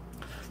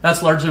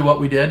that's largely what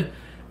we did.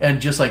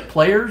 And just like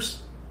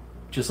players,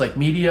 just like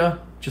media,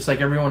 just like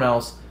everyone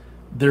else,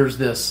 there's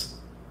this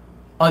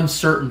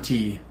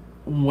uncertainty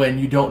when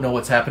you don't know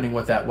what's happening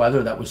with that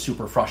weather that was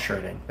super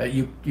frustrating, that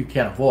you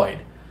can't avoid.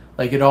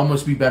 Like, it'd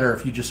almost be better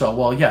if you just saw,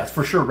 well, yeah, it's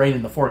for sure rain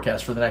in the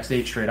forecast for the next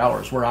 8 straight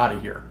hours. We're out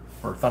of here.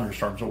 Or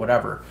thunderstorms or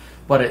whatever.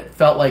 But it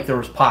felt like there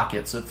was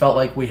pockets. It felt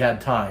like we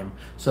had time.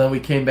 So then we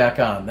came back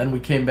on. Then we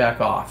came back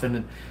off.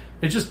 And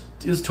it just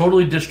is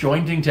totally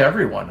disjointing to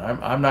everyone.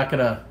 I'm not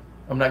gonna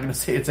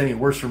say it's any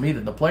worse for me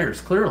than the players,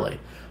 clearly,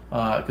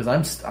 because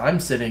I'm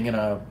sitting in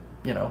a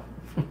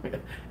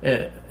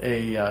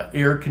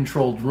air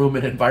controlled room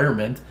and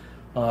environment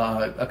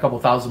a couple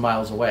thousand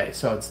miles away.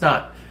 So it's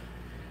not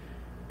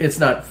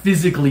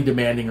physically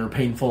demanding or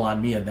painful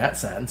on me in that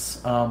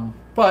sense.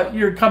 But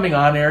you're coming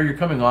on air, you're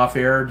coming off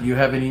air. Do you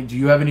have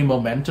any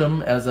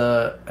momentum as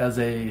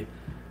a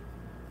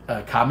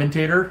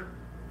commentator?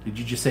 Did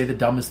you just say the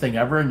dumbest thing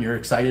ever and you're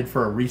excited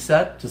for a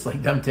reset? Just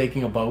like them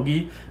taking a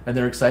bogey and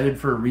they're excited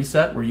for a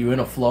reset? Were you in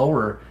a flow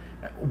where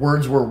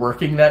words were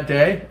working that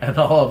day and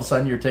all of a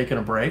sudden you're taking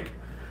a break?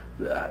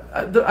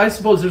 I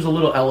suppose there's a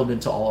little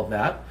element to all of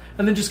that.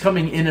 And then just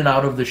coming in and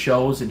out of the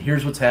shows and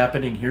here's what's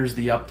happening, here's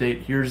the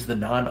update, here's the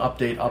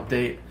non-update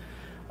update.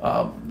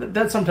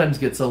 That sometimes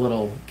can get a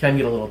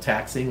little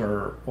taxing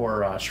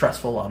or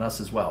stressful on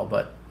us as well,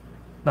 but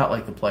not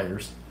like the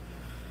players.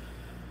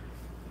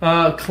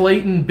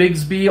 Clayton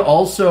Bigsby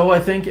also, I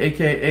think,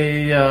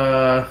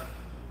 a.k.a.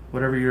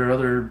 Whatever your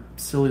other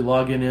silly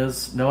login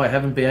is. No, I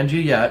haven't banned you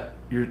yet.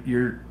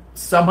 You're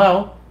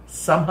somehow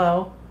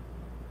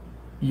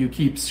you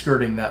keep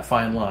skirting that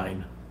fine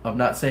line of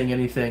not saying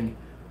anything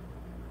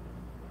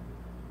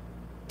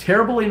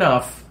terrible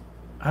enough.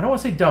 I don't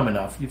want to say dumb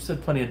enough. You've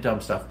said plenty of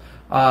dumb stuff.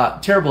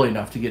 Terrible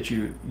enough to get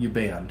you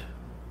banned.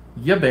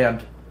 You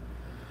banned.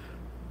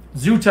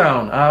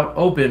 Zootown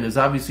Open is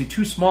obviously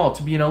too small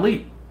to be an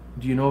elite.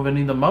 Do you know of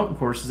any of the mountain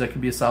courses that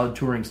could be a solid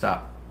touring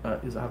stop?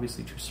 Is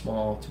obviously too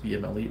small to be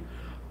an elite.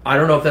 I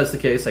don't know if that's the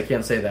case. I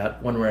can't say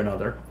that one way or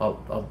another.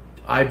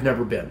 I've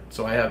never been,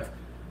 so I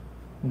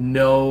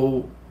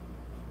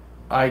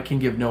can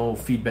give no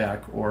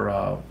feedback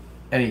or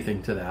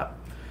anything to that.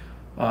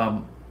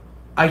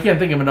 I can't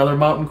think of another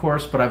mountain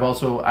course, but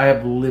I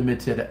have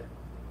limited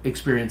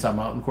experience on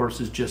mountain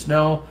courses. Just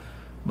know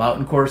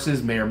mountain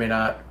courses may or may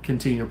not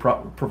continue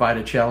to provide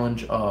a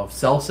challenge of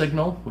cell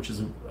signal, which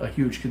is a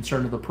huge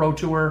concern of the Pro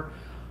Tour,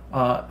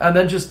 and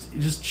then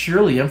just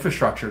surely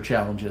infrastructure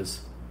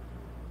challenges.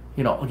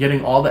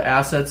 Getting all the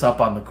assets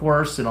up on the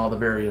course in all the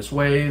various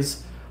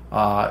ways.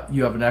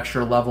 You have an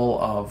extra level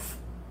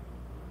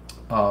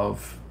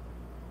of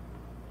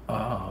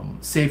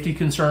safety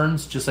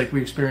concerns, just like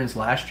we experienced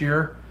last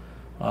year.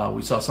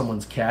 We saw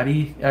someone's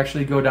caddy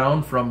actually go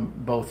down from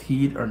both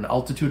heat or an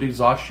altitude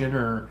exhaustion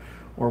or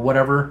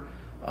whatever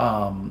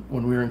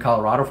when we were in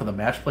Colorado for the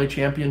match play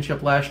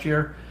championship last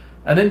year.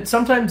 And then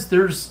sometimes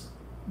there's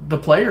the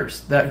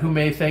players who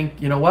may think,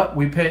 you know what,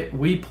 we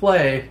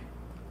play,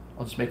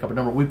 I'll just make up a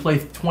number, we play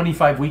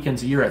 25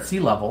 weekends a year at sea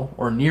level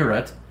or near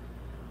it.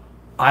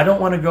 I don't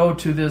want to go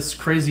to this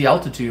crazy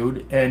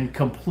altitude and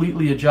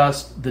completely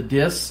adjust the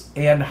discs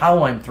and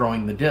how I'm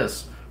throwing the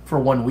discs for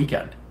one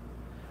weekend.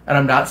 And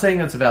I'm not saying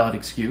that's a valid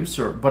excuse,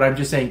 but I'm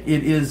just saying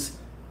it is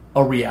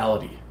a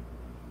reality.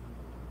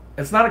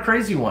 It's not a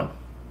crazy one,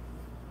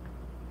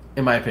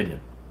 in my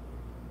opinion.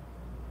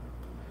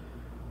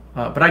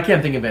 But I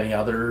can't think of any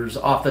others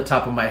off the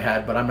top of my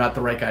head, but I'm not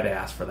the right guy to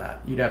ask for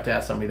that. You'd have to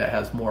ask somebody that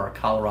has more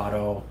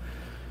Colorado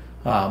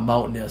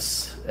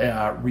mountainous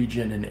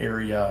region and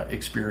area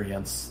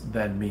experience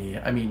than me.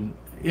 I mean,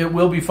 it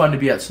will be fun to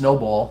be at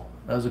Snowball.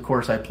 That was a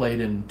course I played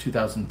in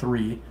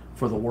 2003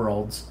 for the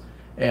Worlds,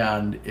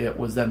 and it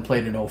was then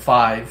played in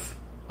 2005,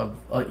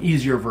 an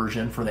easier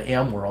version for the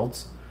Am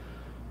Worlds,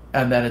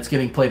 and then it's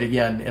getting played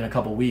again in a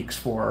couple weeks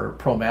for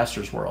Pro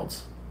Masters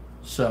Worlds.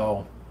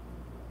 So,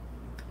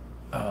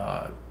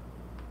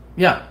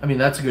 yeah, I mean,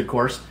 that's a good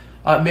course.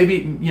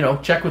 Maybe,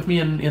 check with me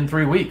in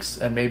 3 weeks,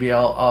 and maybe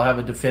I'll have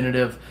a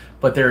definitive.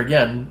 But there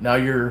again, now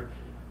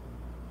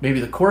maybe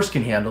the course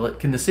can handle it.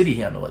 Can the city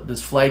handle it?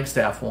 Does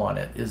Flagstaff want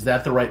it? Is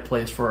that the right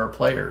place for our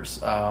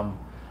players?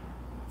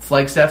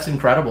 Flagstaff's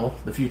incredible.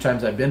 The few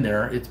times I've been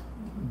there,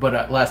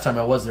 but last time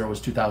I was there was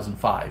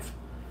 2005.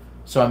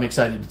 So I'm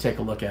excited to take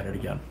a look at it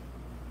again.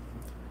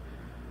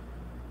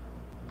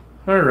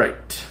 All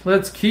right,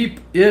 let's keep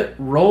it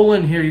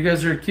rolling here. You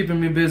guys are keeping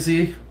me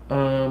busy.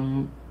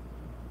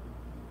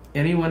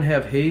 Anyone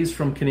have haze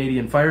from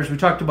Canadian fires? We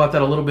talked about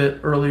that a little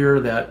bit earlier,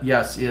 that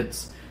yes,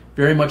 it's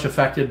very much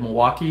affected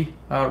Milwaukee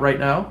right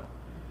now,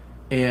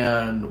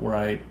 and where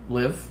I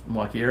live,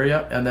 Milwaukee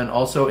area. And then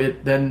also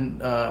it then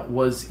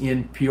was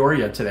in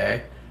Peoria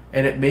today,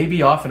 and it may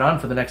be off and on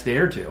for the next day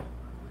or two.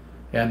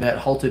 And that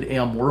halted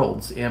Am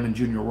and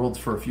Junior Worlds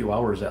for a few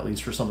hours at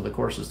least for some of the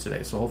courses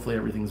today. So hopefully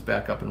everything's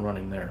back up and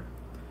running there.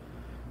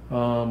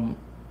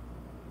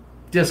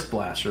 Disc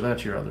Blaster,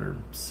 that's your other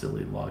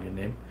silly login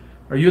name.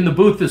 Are you in the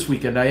booth this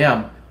weekend? I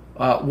am.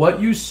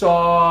 What you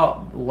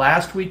saw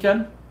last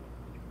weekend,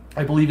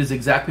 I believe, is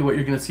exactly what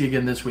you're going to see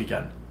again this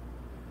weekend.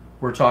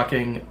 We're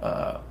talking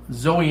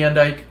Zoe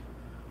Endyke,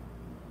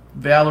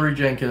 Valerie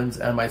Jenkins,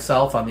 and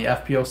myself on the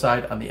FPO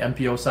side. On the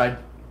MPO side,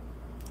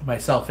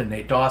 myself and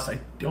Nate Doss. I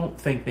don't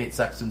think Nate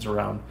Sexton's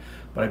around,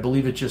 but I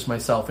believe it's just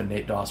myself and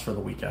Nate Doss for the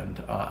weekend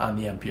on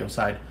the MPO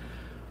side.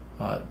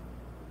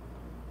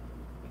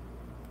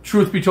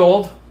 Truth be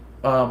told,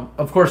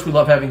 of course we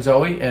love having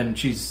Zoe, and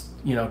she's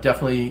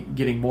definitely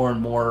getting more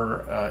and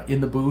more in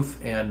the booth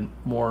and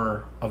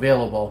more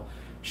available.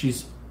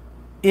 She's,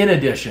 in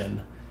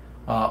addition,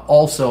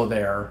 also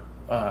there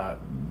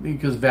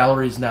because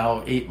Valerie's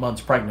now 8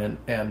 months pregnant,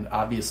 and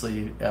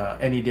obviously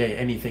any day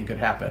anything could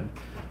happen.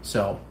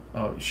 So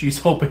she's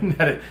hoping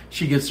that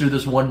she gets through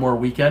this one more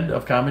weekend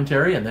of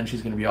commentary, and then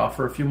she's going to be off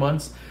for a few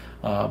months.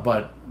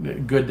 But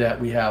good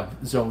that we have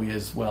Zoe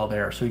as well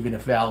there. So even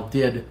if Val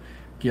did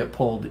get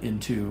pulled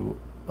into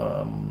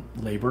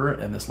labor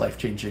and this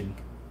life-changing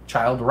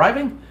child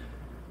arriving,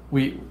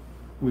 we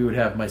would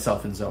have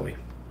myself and Zoe.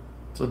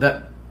 So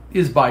that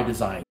is by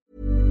design.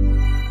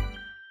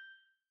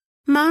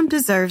 Mom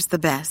deserves the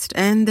best,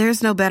 and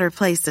there's no better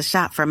place to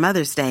shop for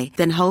Mother's Day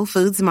than Whole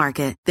Foods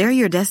Market. They're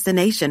your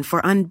destination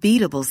for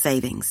unbeatable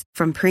savings,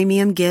 from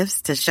premium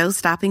gifts to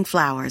show-stopping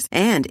flowers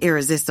and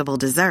irresistible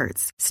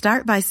desserts.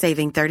 Start by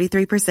saving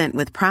 33%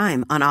 with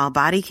Prime on all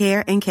body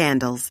care and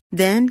candles.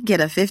 Then get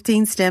a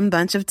 15-stem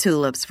bunch of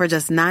tulips for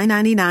just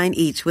 $9.99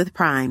 each with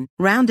Prime.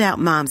 Round out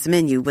Mom's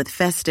menu with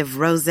festive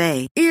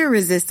rosé,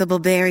 irresistible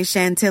berry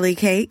chantilly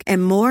cake,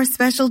 and more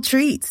special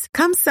treats.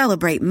 Come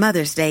celebrate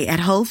Mother's Day at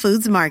Whole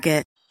Foods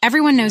Market.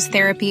 Everyone knows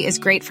therapy is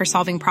great for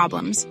solving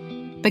problems,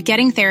 but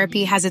getting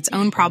therapy has its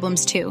own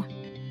problems too,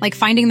 like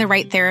finding the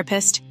right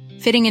therapist,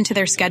 fitting into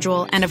their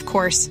schedule, and of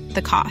course,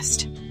 the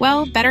cost.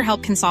 Well,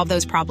 BetterHelp can solve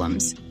those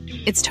problems.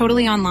 It's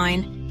totally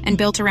online and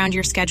built around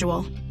your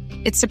schedule.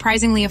 It's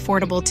surprisingly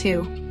affordable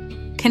too.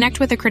 Connect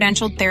with a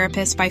credentialed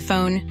therapist by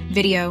phone,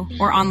 video,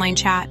 or online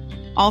chat,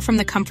 all from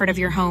the comfort of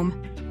your home.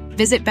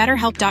 Visit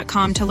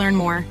BetterHelp.com to learn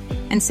more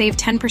and save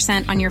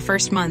 10% on your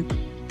first month.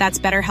 That's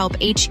BetterHelp,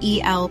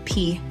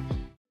 H-E-L-P.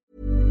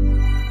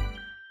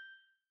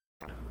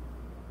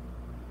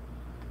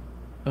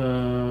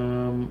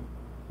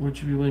 Would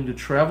you be willing to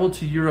travel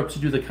to Europe to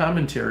do the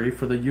commentary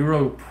for the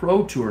Euro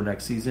Pro Tour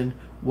next season?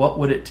 What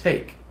would it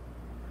take?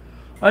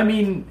 I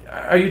mean,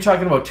 are you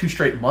talking about 2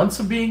 straight months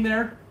of being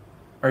there?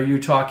 Are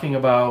you talking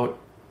about...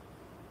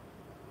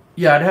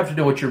 Yeah, I'd have to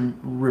know what you're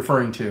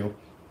referring to.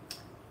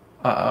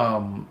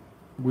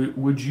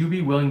 Would you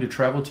be willing to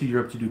travel to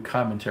Europe to do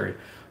commentary?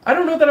 I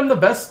don't know that I'm the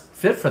best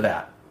fit for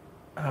that.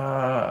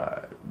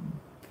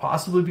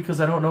 Possibly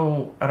because I don't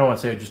know... I don't want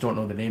to say I just don't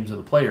know the names of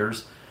the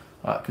players,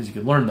 because you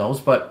could learn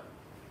those, but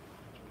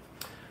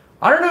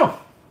I don't know.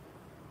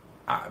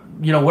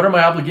 What are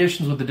my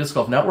obligations with the Disc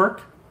Golf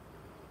Network?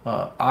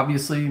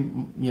 Obviously,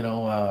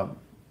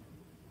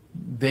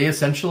 they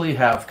essentially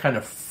have kind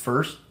of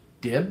first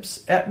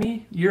dibs at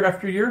me year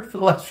after year for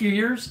the last few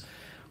years,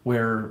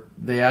 where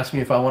they ask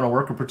me if I want to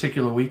work a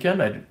particular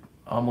weekend. I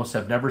almost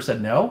have never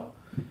said no,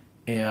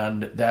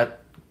 and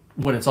that,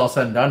 when it's all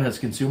said and done, has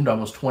consumed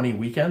almost 20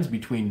 weekends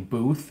between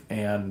booth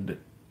and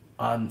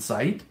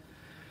on-site.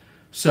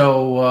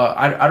 So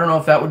I don't know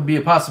if that would be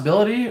a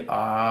possibility.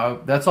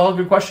 That's all a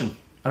good question.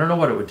 I don't know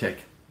what it would take.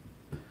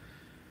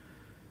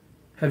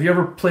 Have you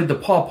ever played the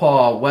Paw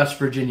Paw, West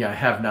Virginia? I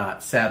have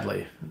not,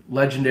 sadly.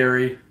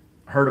 Legendary.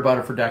 Heard about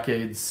it for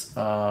decades.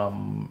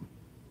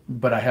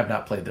 But I have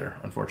not played there,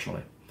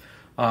 unfortunately.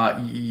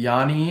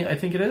 Yanni, I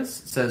think it is,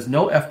 says,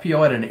 no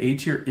FPO at an A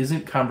tier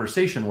isn't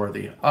conversation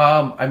worthy.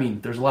 I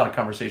mean, there's a lot of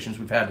conversations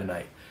we've had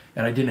tonight,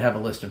 and I didn't have a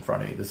list in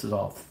front of me. This is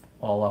all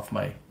off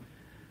my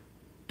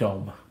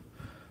dome.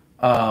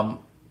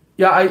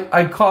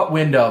 I caught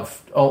wind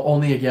of,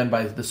 only again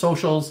by the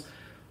socials.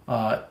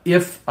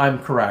 If I'm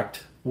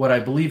correct, what I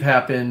believe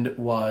happened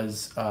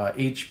was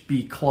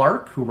H.B.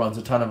 Clark, who runs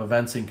a ton of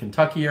events in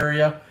Kentucky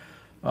area,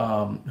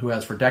 who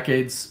has for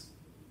decades,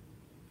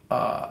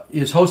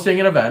 is hosting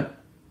an event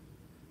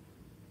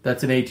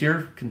that's an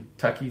A-tier,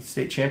 Kentucky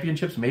State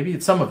Championships, maybe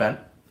it's some event.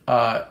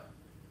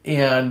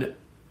 And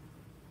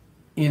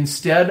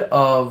instead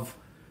of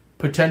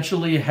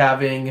potentially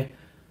having,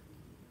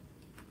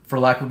 for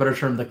lack of a better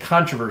term, the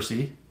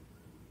controversy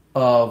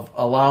of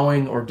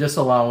allowing or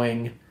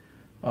disallowing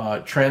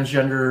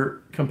transgender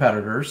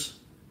competitors,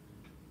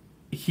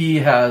 he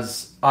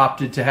has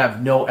opted to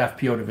have no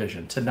FPO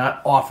division, to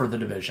not offer the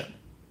division.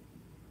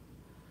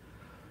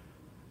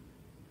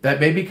 That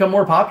may become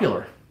more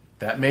popular.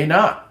 That may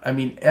not. I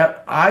mean,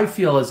 I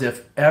feel as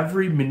if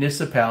every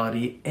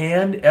municipality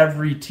and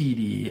every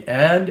TD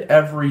and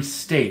every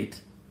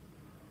state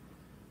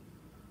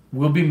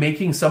will be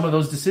making some of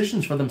those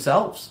decisions for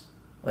themselves.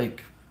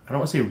 Like, I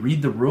don't want to say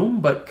read the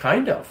room, but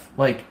kind of.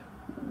 Like,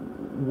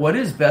 what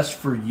is best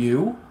for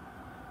you,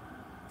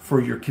 for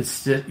your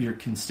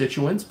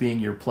constituents, being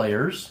your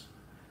players,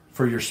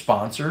 for your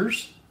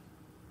sponsors?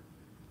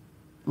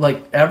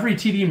 Like, every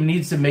TD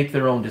needs to make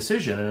their own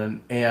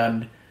decision,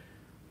 and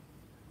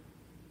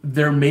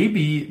there may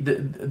be,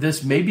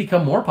 this may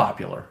become more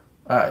popular.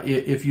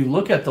 If you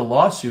look at the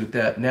lawsuit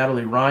that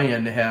Natalie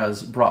Ryan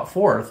has brought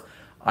forth,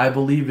 I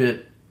believe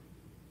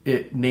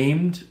it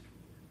named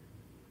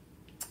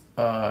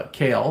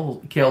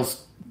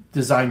Kale's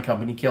design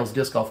company, Kale's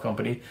disc golf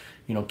company,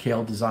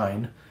 Kale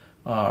Design,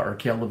 or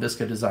Kale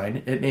LaVisca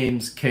Design. It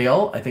names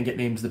Kale, I think it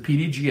names the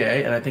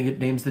PDGA, and I think it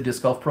names the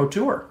Disc Golf Pro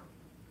Tour.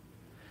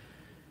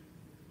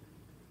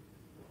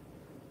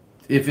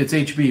 If it's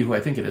HB, who I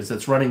think it is,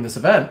 that's running this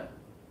event,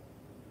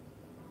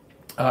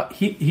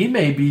 he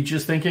may be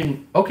just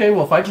thinking, okay,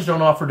 well, if I just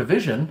don't offer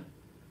division,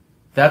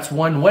 that's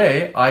one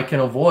way I can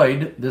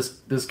avoid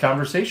this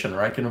conversation,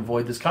 or I can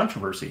avoid this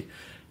controversy.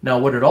 Now,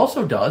 what it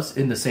also does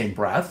in the same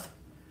breath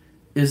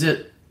is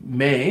it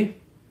may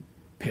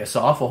piss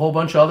off a whole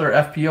bunch of other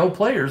FPO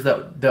players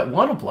that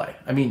want to play.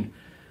 I mean,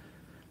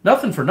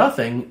 nothing for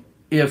nothing.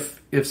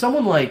 If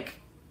someone like,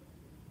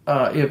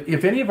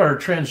 if any of our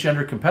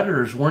transgender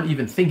competitors weren't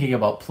even thinking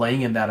about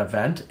playing in that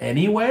event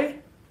anyway,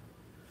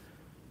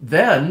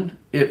 then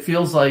it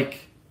feels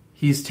like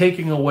he's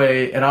taking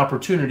away an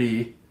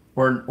opportunity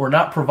or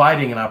not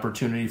providing an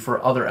opportunity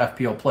for other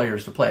FPO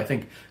players to play. I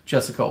think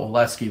Jessica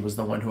Oleski was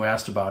the one who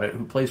asked about it,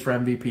 who plays for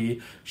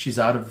MVP. She's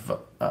out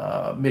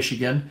of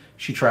Michigan.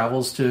 She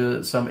travels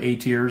to some A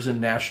tiers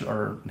and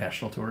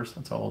national tours.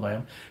 That's how old I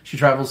am. She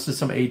travels to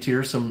some A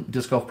tiers, some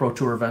Disc Golf Pro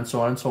Tour events, so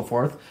on and so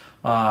forth.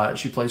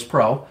 She plays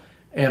pro.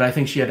 And I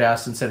think she had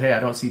asked and said, hey, I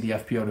don't see the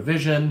FPO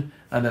division.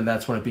 And then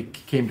that's when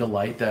it came to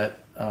light that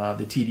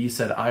the TD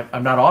said,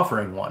 I'm not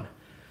offering one.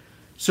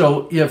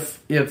 So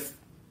if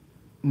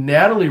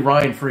Natalie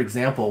Ryan, for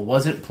example,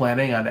 wasn't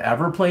planning on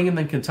ever playing in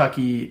this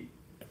Kentucky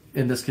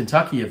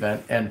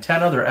event, and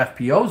 10 other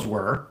FPOs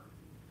were,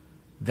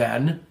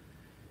 then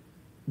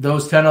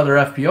those 10 other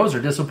FPOs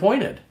are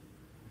disappointed.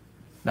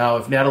 Now,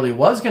 if Natalie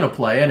was going to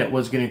play and it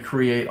was going to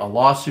create a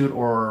lawsuit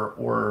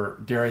or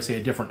dare I say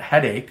a different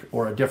headache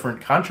or a different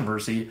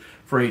controversy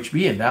for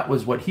HB, and that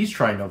was what he's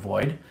trying to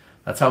avoid,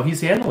 that's how he's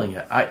handling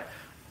it. I'm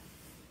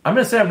going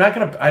to say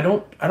I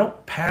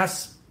don't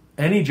pass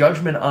any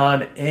judgment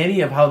on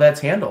any of how that's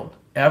handled.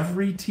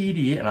 Every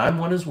TD, and I'm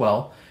one as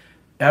well,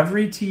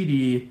 every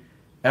TD,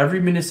 every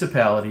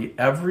municipality,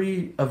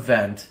 every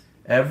event,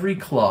 every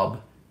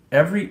club,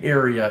 every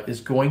area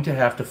is going to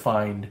have to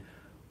find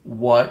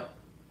what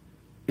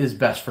is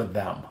best for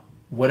them,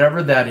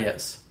 whatever that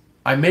is.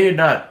 I may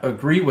not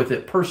agree with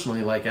it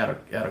personally, like at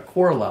a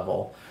core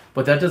level,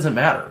 but that doesn't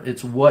matter.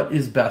 It's what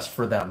is best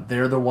for them.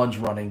 They're the ones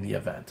running the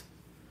event.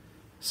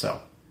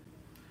 So,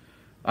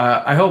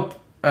 I hope.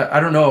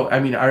 I don't know. I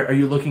mean, are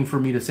you looking for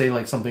me to say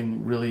like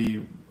something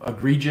really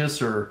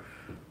egregious or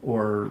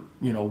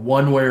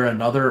one way or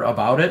another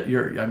about it?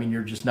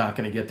 You're just not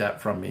going to get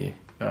that from me,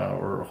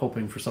 or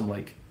hoping for some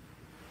like,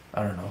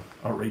 I don't know,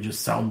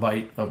 outrageous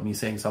soundbite of me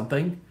saying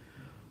something.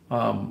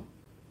 I'll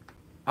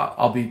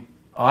be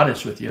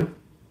honest with you.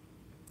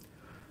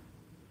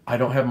 I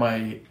don't have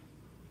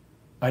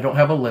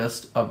a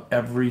list of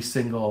every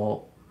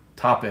single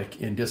topic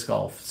in disc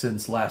golf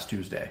since last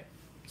Tuesday,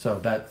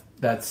 so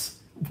that's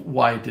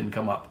why it didn't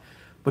come up.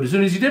 But as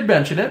soon as you did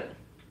mention it,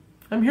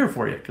 I'm here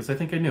for you because I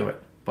think I knew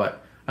it.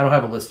 But I don't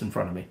have a list in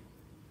front of me.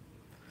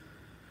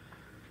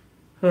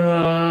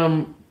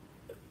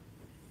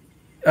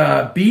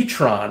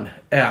 Btron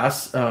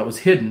asks, was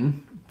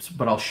hidden,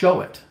 but I'll show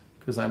it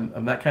because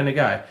I'm that kind of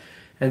guy,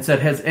 and said,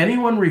 has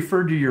anyone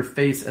referred to your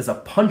face as a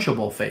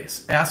punchable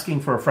face? Asking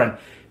for a friend.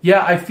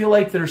 Yeah, I feel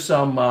like there's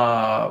some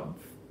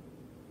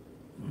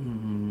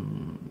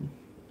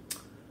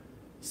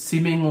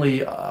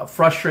seemingly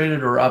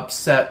frustrated or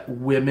upset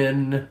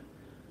women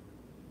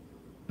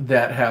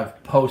that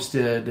have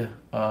posted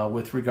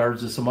with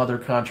regards to some other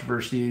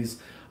controversies.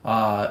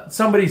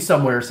 Somebody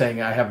somewhere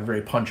saying I have a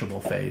very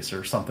punchable face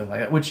or something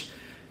like that, which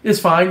is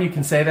fine. You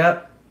can say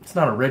that. It's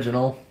not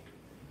original.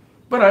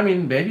 But, I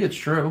mean, maybe it's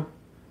true.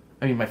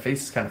 I mean, my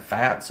face is kind of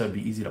fat, so it'd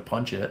be easy to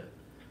punch it.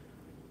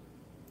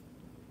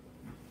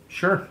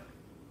 Sure.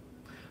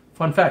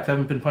 Fun fact, I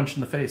haven't been punched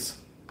in the face.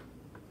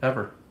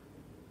 Ever.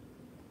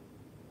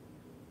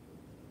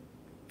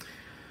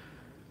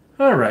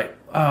 All right.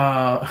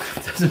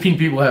 Doesn't mean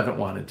people haven't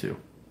wanted to.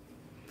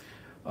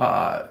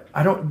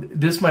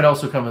 This might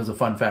also come as a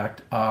fun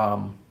fact.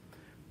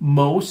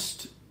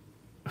 Most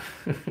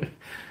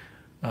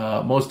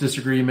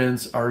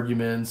disagreements,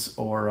 arguments,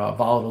 or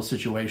volatile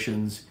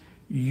situations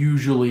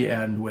usually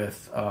end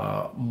with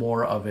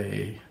more of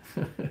with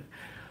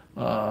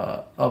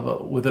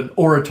an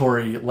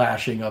oratory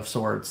lashing of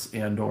sorts,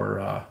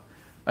 and/or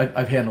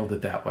I've handled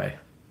it that way.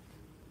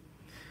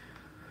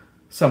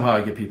 Somehow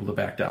I get people to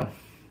back down.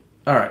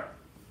 All right.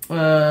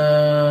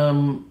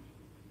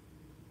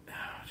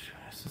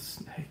 It's a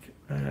snake.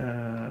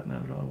 Not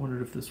at all. I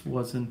wondered if this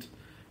wasn't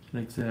an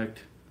exact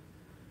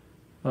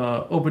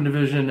open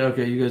division.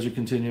 Okay, you guys are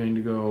continuing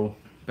to go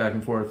back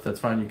and forth.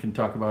 That's fine. You can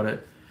talk about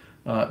it.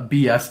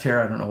 BS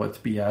Tara. I don't know what's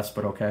BS,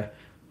 but okay.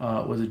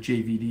 Was it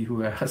JVD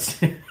who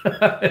asked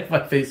if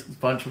my face was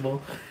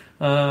punchable?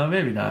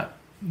 Maybe not.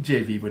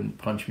 JV wouldn't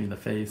punch me in the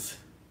face.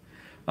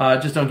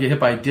 Just don't get hit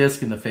by a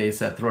disc in the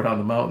face at Throw Down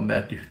the Mountain.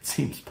 That dude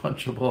seems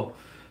punchable.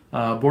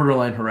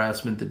 Borderline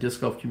harassment. The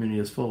disc golf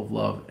community is full of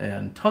love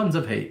and tons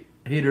of hate.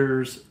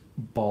 Haters,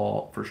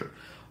 ball, for sure.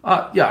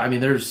 Yeah, I mean,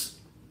 there's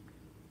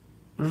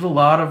a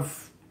lot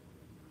of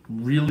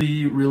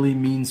really, really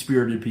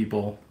mean-spirited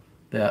people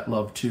that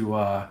love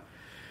to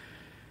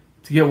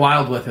get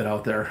wild with it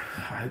out there.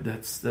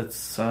 That's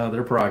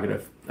their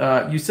prerogative.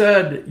 You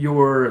said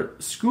your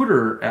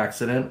scooter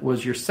accident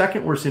was your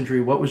second worst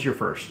injury. What was your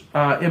first?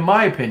 In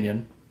my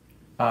opinion,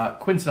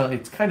 coincidentally,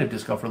 it's kind of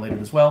disc golf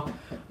related as well.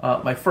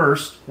 My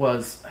first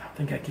was, I don't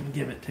think I can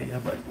give it to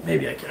you, but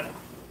maybe I can.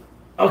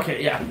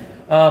 Okay, yeah.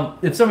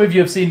 If some of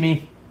you have seen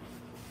me,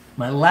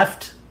 my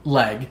left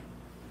leg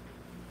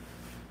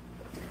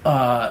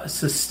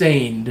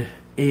sustained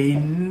a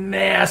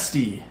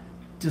nasty,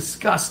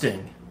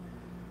 disgusting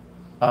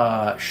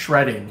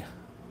shredding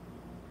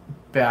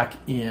back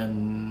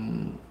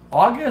in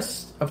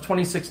August of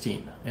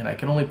 2016, and I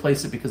can only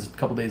place it because a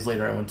couple days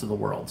later I went to the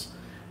Worlds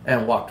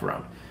and walked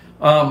around.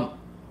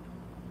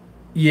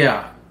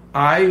 Yeah,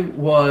 I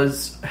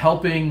was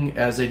helping,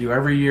 as I do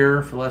every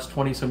year for the last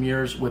 20-some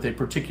years, with a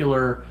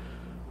particular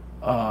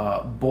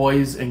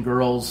boys and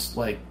girls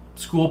like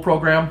school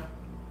program,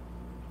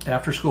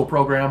 after-school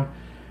program,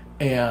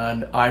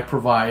 and I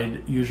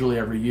provide, usually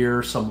every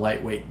year, some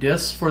lightweight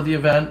discs for the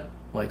event,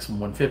 like some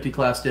 150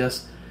 class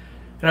discs.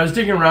 And I was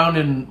digging around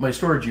in my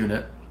storage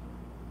unit,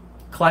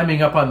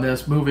 climbing up on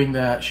this, moving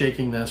that,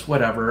 shaking this,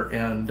 whatever,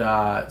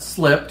 and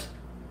slipped.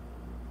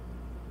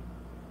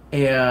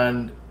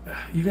 And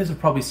you guys have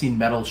probably seen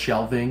metal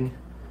shelving.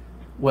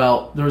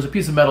 Well, there was a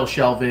piece of metal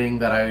shelving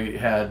that I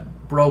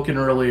had broken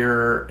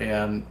earlier,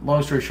 and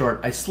long story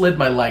short, I slid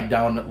my leg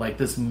down like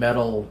this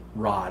metal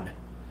rod,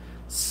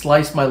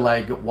 sliced my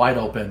leg wide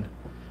open,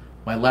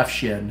 my left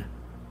shin.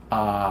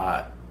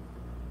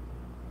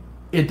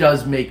 It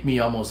does make me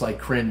almost like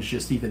cringe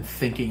just even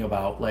thinking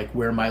about like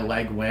where my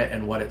leg went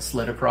and what it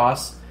slid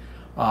across.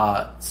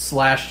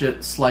 Slashed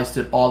it, sliced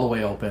it all the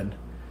way open.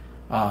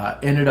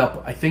 Ended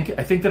up, I think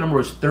the number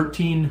was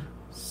 13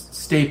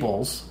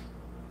 staples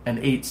and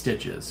 8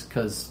 stitches,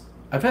 because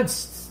I've had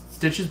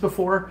stitches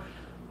before.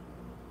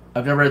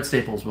 I've never had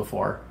staples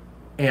before.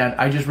 And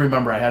I just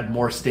remember I had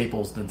more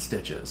staples than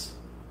stitches.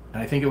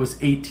 And I think it was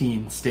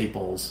 18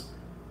 staples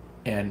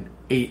and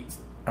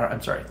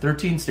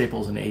 13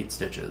 staples and 8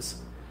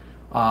 stitches.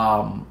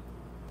 So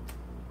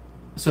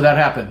that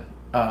happened.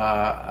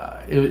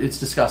 It's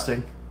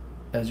disgusting,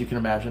 as you can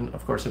imagine.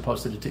 Of course, I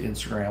posted it to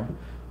Instagram.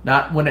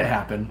 Not when it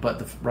happened,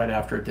 but right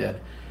after it did.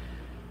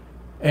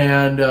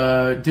 And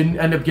didn't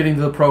end up getting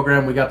to the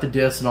program. We got the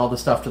discs and all the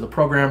stuff to the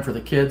program for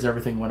the kids.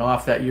 Everything went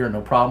off that year,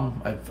 no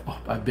problem.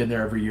 I've been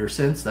there every year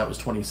since. That was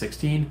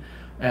 2016.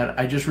 And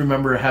I just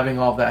remember having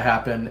all of that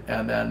happen,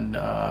 and then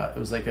it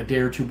was like a day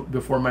or two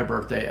before my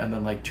birthday, and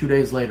then like 2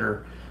 days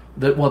later,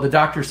 the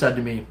doctor said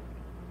to me,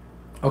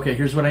 okay,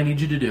 here's what I need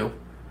you to do,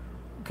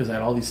 because I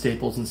had all these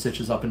staples and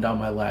stitches up and down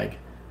my leg.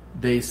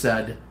 They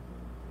said,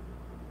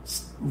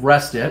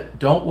 rest it,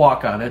 don't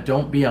walk on it,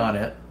 don't be on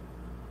it,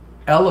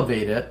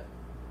 elevate it,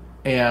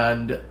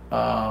 and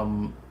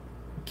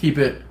keep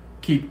it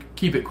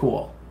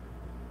cool.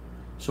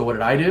 So what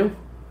did I do?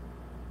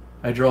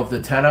 I drove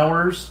the 10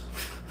 hours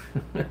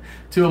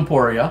to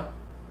Emporia.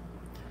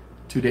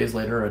 2 days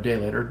later, or a day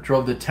later,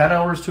 drove the 10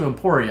 hours to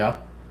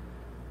Emporia,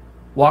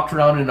 walked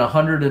around in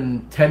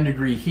 110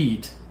 degree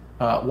heat,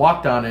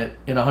 walked on it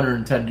in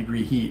 110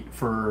 degree heat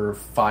for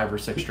 5 or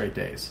 6 straight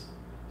days.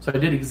 So I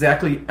did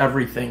exactly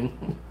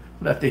everything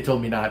that they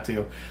told me not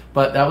to.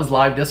 But that was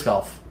live disc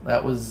golf.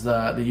 That was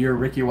the year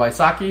Ricky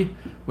Wysocki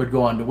would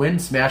go on to win.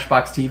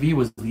 Smashbox TV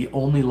was the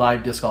only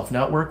live disc golf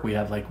network. We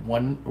had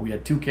we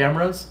had 2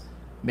 cameras,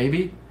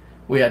 maybe.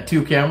 We had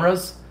 2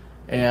 cameras,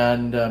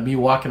 and me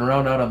walking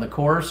around out on the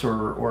course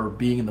or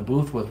being in the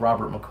booth with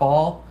Robert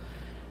McCall,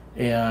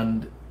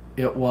 and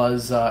it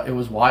was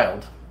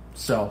wild.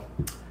 So,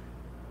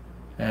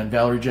 and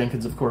Valerie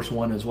Jenkins, of course,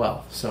 won as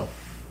well. So,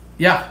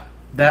 yeah,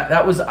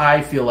 that was,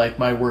 I feel like,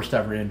 my worst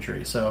ever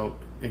injury. So,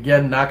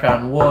 again, knock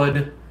on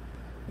wood,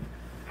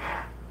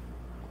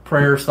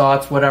 prayers,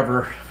 thoughts,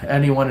 whatever,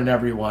 anyone and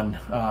everyone.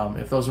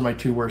 If those are my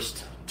two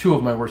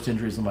of my worst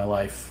injuries in my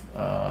life,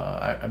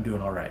 I'm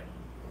doing all right.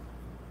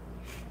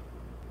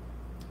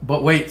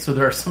 But wait, so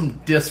there are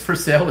some discs for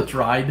sale with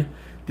dried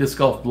disc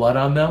golf blood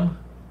on them?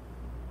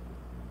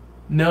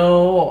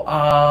 No,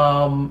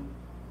 I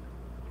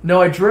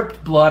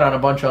dripped blood on a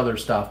bunch of other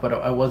stuff, but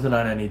I wasn't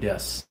on any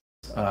discs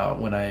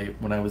when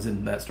I was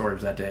in that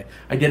storage that day.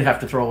 I did have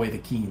to throw away the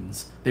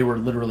Keens. They were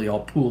literally all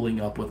pooling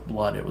up with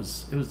blood. It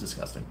was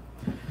disgusting.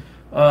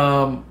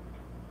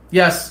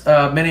 Yes,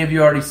 many of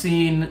you already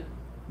seen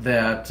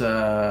that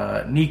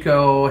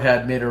Nico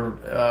had made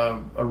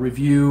a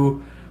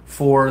review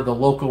for the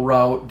local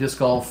route disc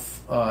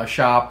golf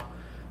shop.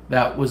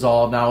 That was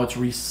all. Now it's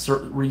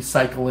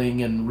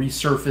recycling and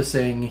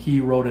resurfacing. He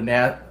wrote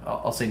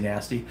I'll say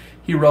nasty.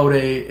 He wrote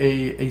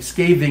a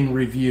scathing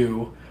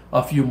review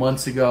a few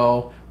months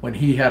ago when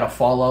he had a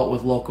fallout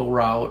with local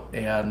route,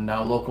 and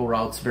now local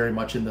route's very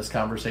much in this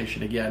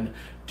conversation again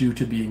due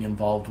to being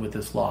involved with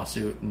this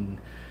lawsuit. And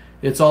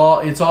it's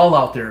all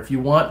out there. If you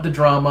want the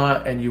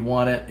drama and you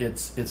want it,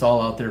 it's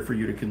all out there for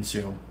you to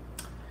consume.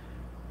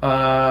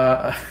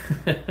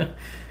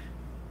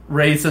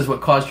 Ray says,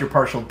 what caused your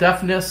partial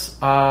deafness?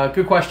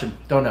 Good question.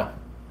 Don't know.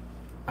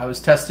 I was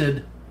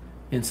tested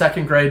in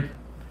 2nd grade.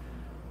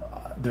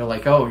 They're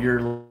like, oh,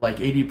 you're like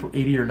 80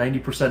 or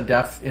 90%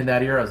 deaf in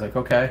that ear. I was like,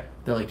 okay.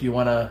 They're like, do you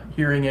want a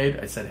hearing aid?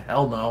 I said,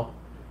 hell no.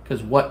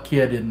 Because what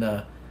kid in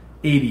the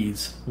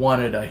 80s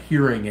wanted a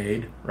hearing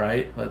aid,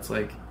 right? That's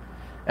like,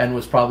 and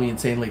was probably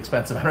insanely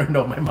expensive. I don't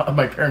know if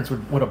my parents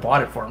would have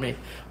bought it for me.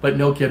 But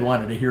no kid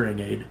wanted a hearing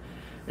aid.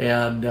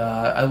 And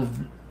I've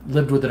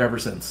lived with it ever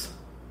since,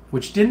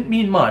 which didn't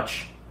mean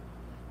much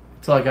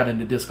until I got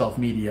into disc golf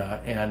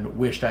media and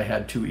wished I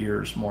had 2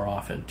 ears more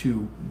often,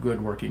 2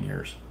 good working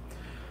ears.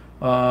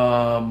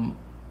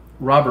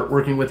 Robert,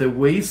 working with a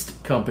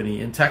waste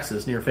company in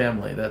Texas near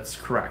family. That's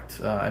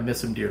correct. I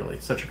miss him dearly.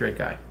 Such a great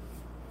guy.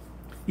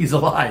 He's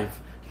alive.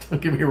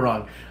 Don't get me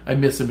wrong. I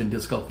miss him in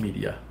disc golf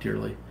media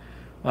dearly.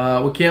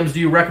 What cams do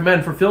you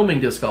recommend for filming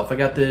disc golf? I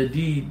got the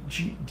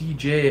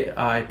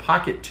DJI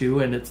Pocket 2,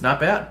 and it's not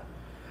bad.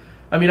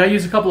 I mean, I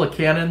use a couple of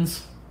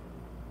Canons,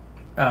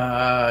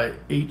 HXR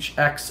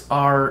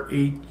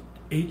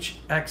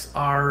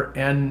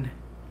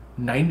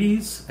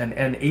N90s and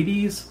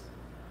N80s.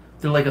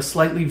 They're like a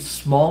slightly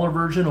smaller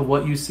version of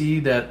what you see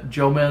that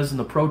Jomez and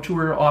the Pro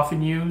Tour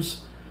often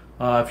use.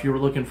 If you were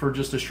looking for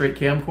just a straight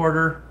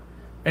camcorder,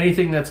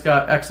 anything that's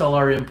got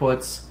XLR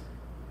inputs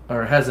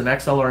or has an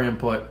XLR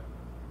input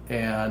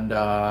and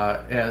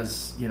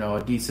has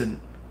a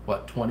decent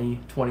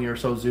 20 or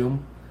so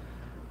zoom.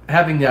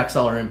 Having the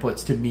XLR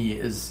inputs to me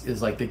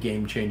is like the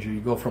game changer.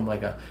 You go from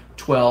like a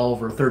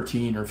 $12 or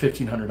 $13 or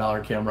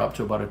 $1,500 camera up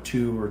to about a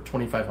 $2 or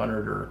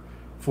 $2,500 or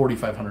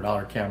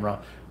 $4,500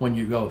 camera when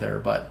you go there.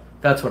 But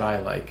that's what I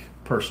like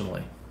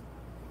personally.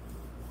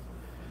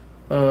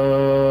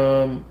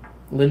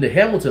 Linda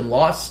Hamilton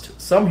lost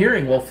some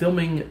hearing while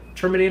filming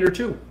Terminator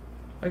 2.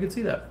 I can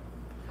see that.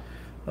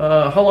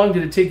 How long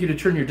did it take you to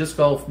turn your disc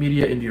golf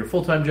media into your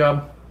full-time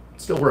job?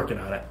 Still working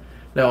on it.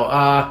 No,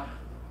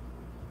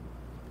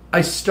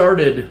 I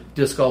started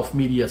disc golf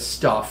media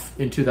stuff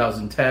in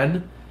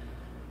 2010,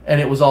 and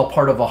it was all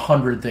part of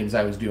 100 things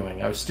I was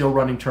doing. I was still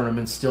running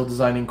tournaments, still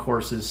designing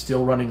courses,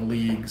 still running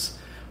leagues,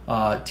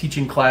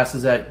 teaching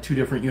classes at 2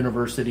 different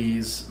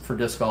universities for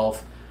disc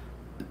golf.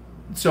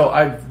 So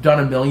I've done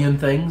a million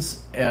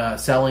things,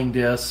 selling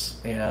discs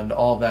and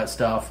all that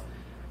stuff,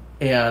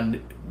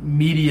 and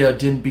media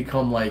didn't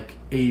become like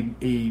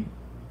a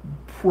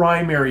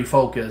primary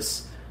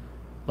focus,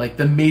 like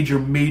the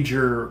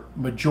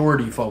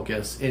majority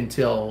focus,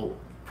 until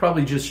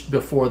probably just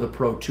before the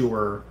Pro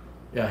Tour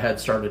had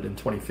started in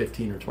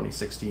 2015 or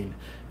 2016,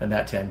 and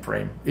that time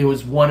frame. It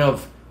was one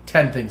of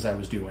 10 things I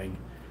was doing,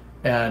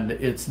 and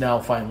it's now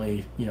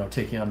finally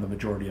taking on the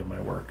majority of my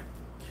work.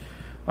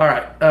 All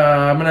right,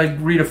 I'm going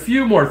to read a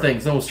few more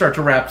things, then we'll start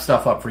to wrap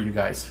stuff up for you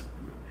guys.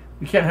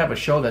 We can't have a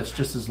show that's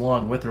just as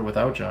long with or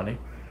without Johnny.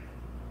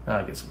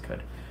 I guess we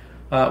could.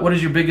 What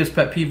is your biggest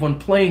pet peeve when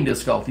playing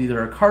disc golf?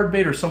 Either a card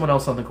mate or someone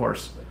else on the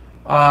course.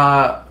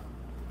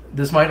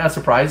 This might not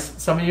surprise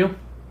some of you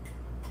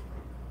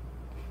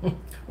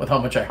with how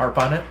much I harp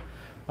on it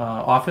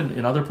often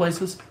in other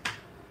places.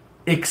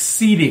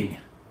 Exceeding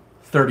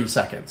 30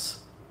 seconds.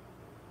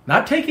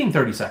 Not taking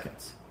 30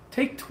 seconds.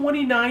 Take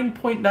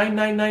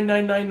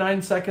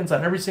 29.999999 seconds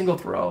on every single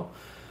throw.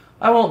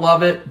 I won't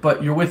love it,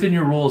 but you're within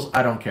your rules.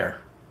 I don't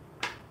care.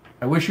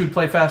 I wish you'd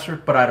play faster,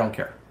 but I don't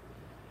care.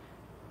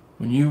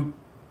 When you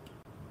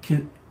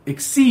can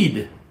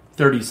exceed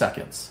 30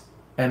 seconds,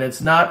 and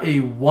it's not a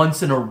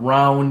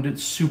once-in-a-round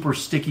super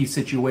sticky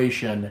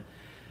situation,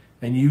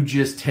 and you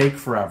just take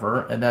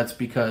forever, and that's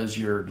because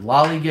you're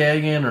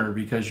lollygagging or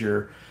because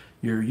you're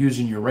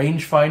using your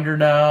rangefinder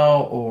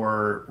now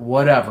or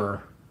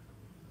whatever,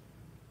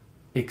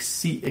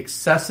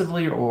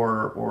 excessively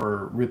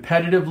or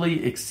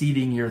repetitively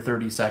exceeding your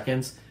 30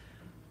 seconds,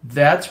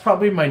 that's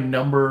probably my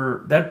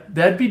number.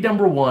 That'd be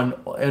number one.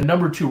 And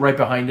number two right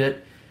behind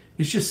it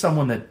is just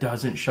someone that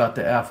doesn't shut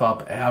the F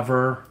up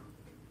ever.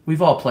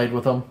 We've all played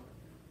with them.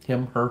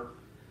 Him, her.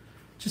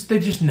 They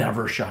just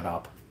never shut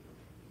up.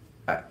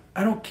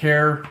 I don't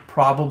care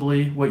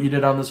probably what you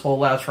did on this whole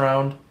last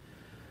round.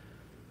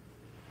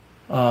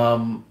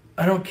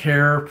 I don't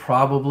care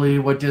probably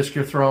what disc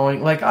you're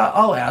throwing. Like,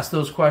 I'll ask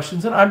those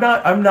questions, and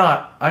I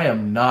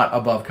am not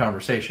above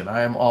conversation.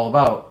 I am all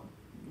about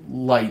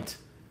light,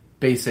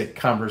 basic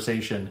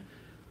conversation.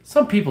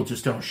 Some people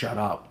just don't shut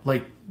up.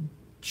 Like,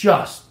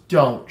 just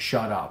don't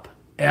shut up.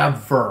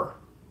 Ever.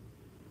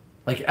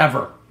 Like,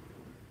 ever.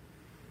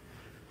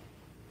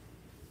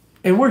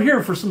 And we're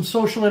here for some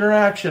social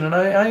interaction, and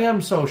I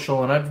am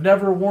social, and I've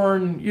never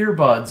worn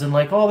earbuds and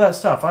like all that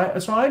stuff.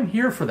 So I'm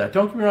here for that.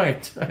 Don't get me wrong.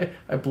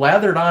 I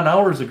blathered on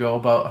hours ago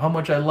about how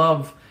much I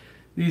love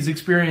these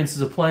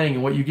experiences of playing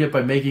and what you get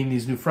by making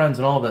these new friends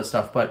and all of that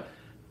stuff. But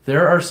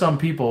there are some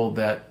people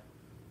that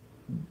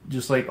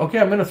just like, okay,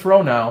 I'm going to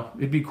throw now.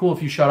 It'd be cool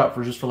if you shut up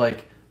for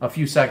like a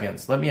few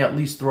seconds. Let me at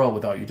least throw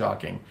without you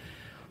talking.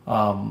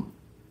 I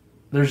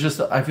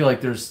feel like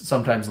there's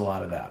sometimes a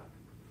lot of that.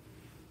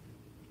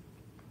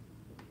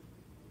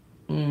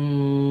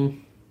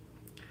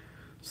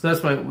 So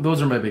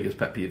those are my biggest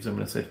pet peeves. I'm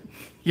going to say,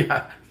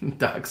 yeah.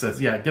 Doc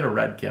says, yeah, get a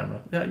red camera.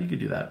 Yeah, you could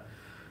do that.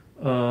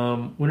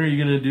 When are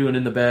you going to do an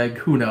in the bag?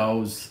 Who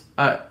knows?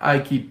 I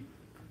keep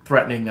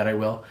threatening that I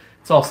will.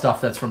 It's all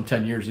stuff that's from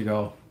 10 years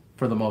ago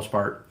for the most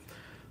part.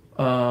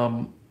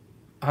 How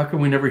come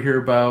we never hear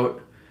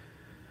about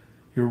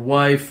your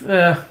wife?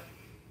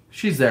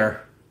 She's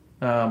there.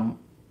 I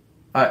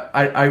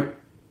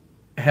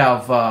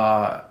have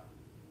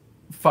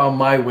found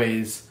my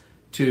ways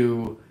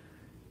to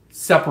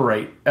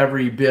separate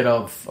every bit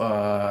of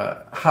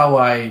how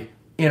I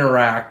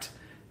interact,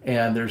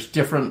 and there's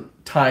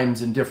different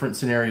times and different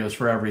scenarios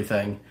for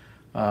everything.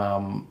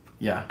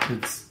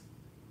 It's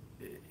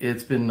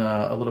been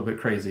a little bit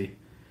crazy.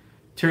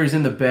 Terry's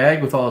in the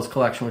bag with all his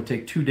collection would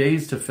take 2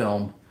 days to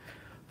film.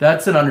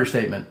 That's an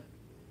understatement.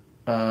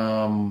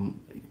 In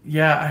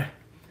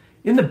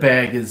the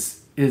bag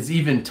is is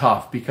even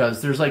tough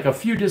because there's like a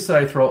few discs that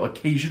I throw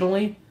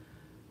occasionally,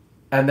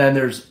 and then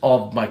there's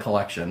all of my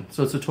collection.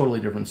 So it's a totally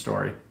different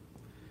story.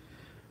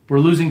 We're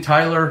losing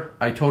Tyler.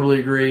 I totally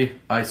agree.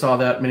 I saw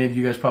that. Many of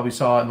you guys probably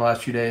saw it in the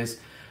last few days.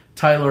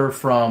 Tyler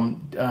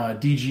from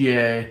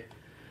DGA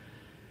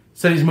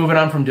said he's moving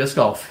on from disc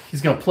golf.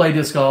 He's going to play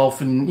disc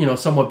golf and,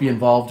 somewhat be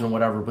involved in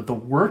whatever. But the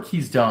work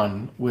he's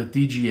done with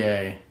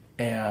DGA,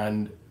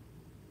 and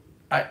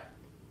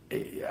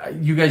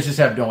you guys just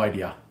have no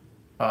idea.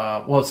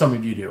 Well, some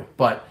of you do,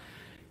 but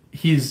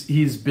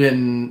he's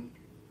been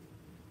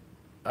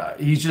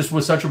he's just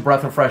was such a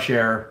breath of fresh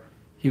air.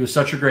 He was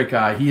such a great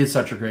guy. He is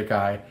such a great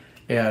guy,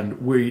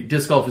 and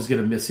disc golf is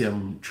going to miss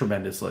him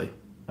tremendously.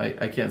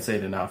 I can't say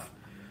it enough.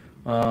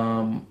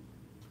 Ever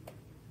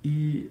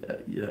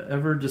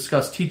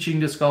discussed teaching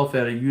disc golf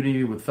at a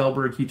uni with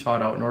Felberg? He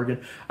taught out in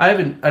Oregon. I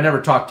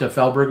never talked to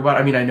Felberg about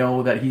it. I mean, I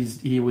know that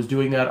he was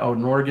doing that out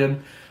in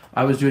Oregon.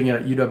 I was doing it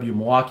at UW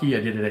Milwaukee.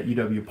 I did it at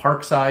UW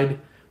Parkside.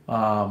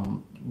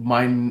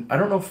 Mine, I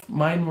don't know if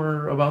mine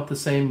were about the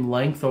same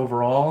length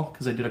overall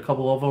because I did a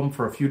couple of them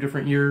for a few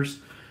different years.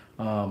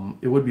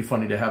 It would be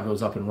funny to have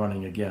those up and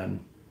running again.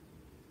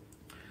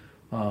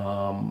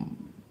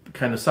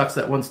 Kind of sucks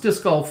that once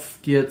disc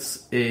golf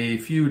gets a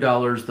few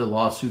dollars, the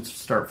lawsuits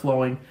start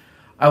flowing.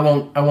 I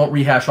won't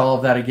rehash all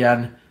of that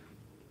again.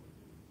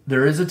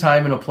 There is a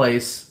time and a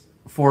place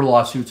for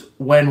lawsuits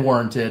when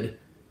warranted,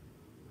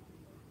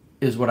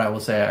 is what I will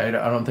say. I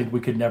don't think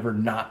we could never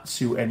not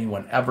sue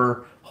anyone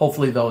ever.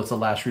 Hopefully, though, it's a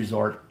last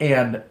resort,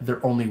 and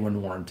they're only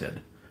when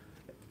warranted.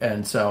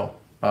 And so,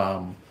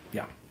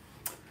 yeah.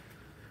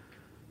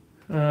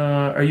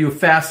 Are you a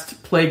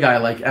fast play guy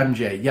like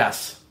MJ?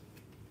 Yes.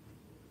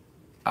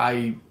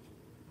 I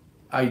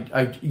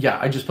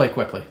just play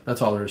quickly.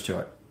 That's all there is to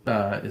it.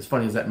 As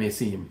funny as that may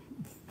seem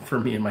for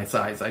me and my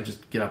size, I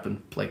just get up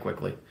and play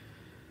quickly.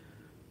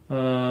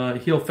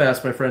 Heel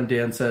fast, my friend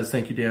Dan says.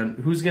 Thank you, Dan.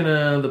 Who's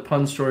the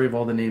pun story of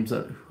all the names?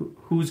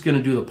 Who's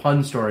gonna do the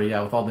pun story?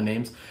 Yeah, with all the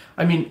names.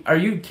 I mean, are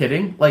you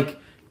kidding? Like,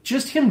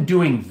 just him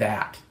doing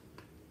that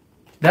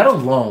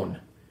alone,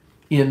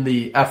 in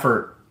the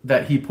effort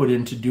that he put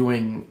into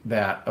doing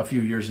that a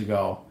few years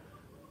ago,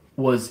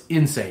 was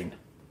insane.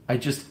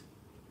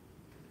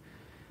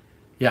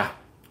 Yeah,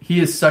 he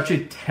is such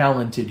a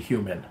talented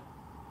human,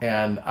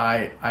 and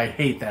I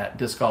hate that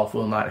disc golf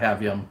will not have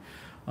him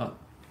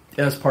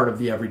as part of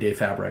the everyday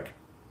fabric.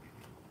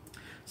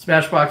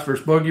 Smashbox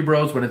versus Bogey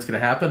Bros, when it's going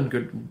to happen?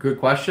 Good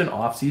question.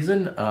 Off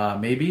season,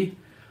 maybe.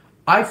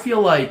 I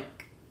feel like,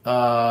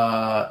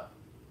 I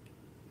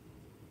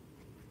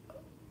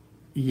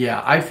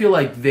feel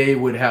like they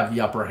would have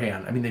the upper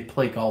hand. I mean, they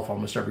play golf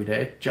almost every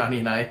day. Johnny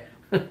and I,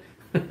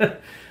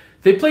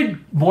 they played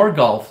more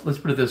golf. Let's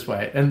put it this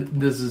way,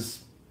 and this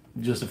is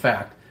just a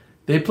fact.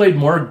 They played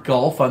more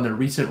golf on their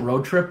recent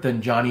road trip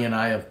than Johnny and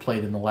I have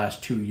played in the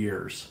last 2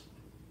 years.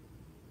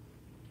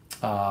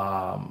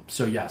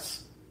 So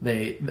yes,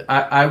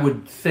 I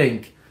would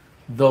think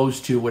those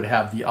two would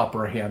have the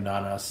upper hand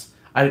on us.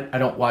 I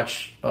don't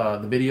watch the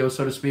video,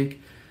 so to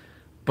speak,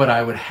 but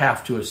I would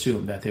have to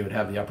assume that they would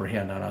have the upper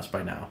hand on us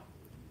by now.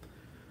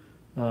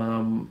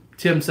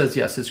 Tim says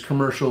yes, his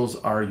commercials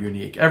are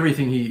unique.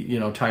 Everything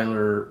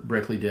Tyler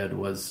Brickley did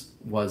was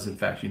in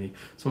fact unique.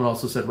 Someone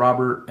also said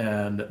Robert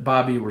and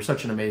Bobby were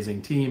such an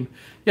amazing team.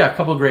 Yeah, a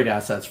couple of great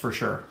assets for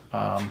sure.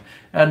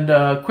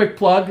 And quick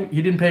plug,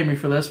 he didn't pay me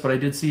for this, but I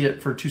did see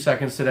it for 2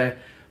 seconds today.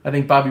 I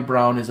think Bobby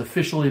Brown has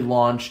officially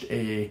launched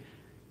a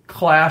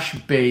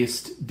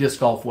Clash-based disc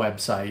golf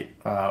website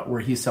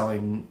where he's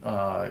selling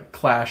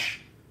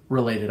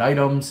Clash-related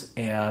items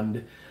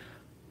and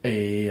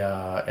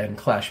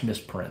Clash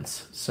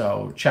misprints.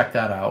 So check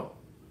that out.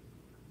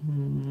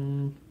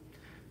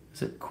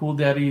 Is it Cool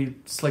Daddy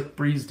Slick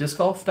Breeze Disc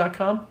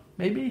Golf.com?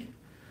 Maybe?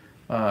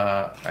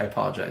 I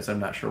apologize. I'm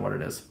not sure what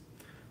it is.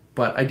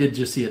 But I did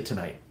just see it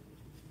tonight.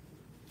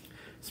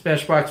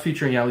 Smashbox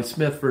featuring Allie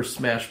Smith versus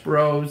Smash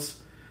Bros.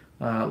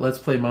 Let's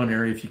play Mount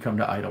Airy if you come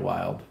to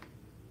Idlewild.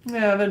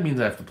 Yeah, that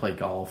means I have to play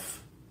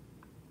golf.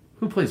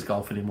 Who plays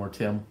golf anymore,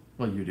 Tim?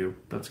 Well, you do.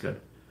 That's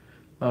good.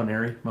 Mount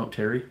Airy, Mount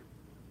Terry.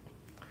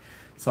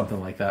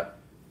 Something like that.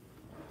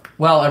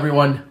 Well,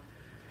 everyone,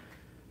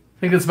 I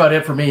think that's about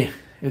it for me.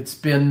 It's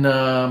been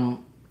a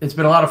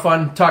lot of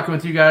fun talking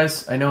with you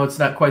guys. I know it's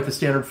not quite the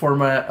standard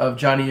format of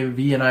Johnny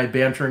V and I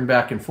bantering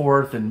back and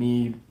forth and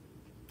me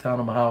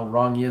telling him how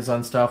wrong he is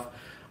on stuff,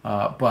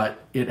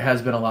 but it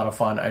has been a lot of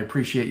fun. I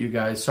appreciate you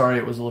guys. Sorry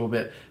it was a little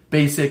bit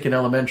basic and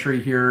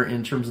elementary here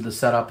in terms of the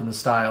setup and the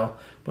style,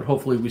 but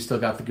hopefully we still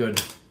got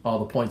all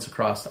the points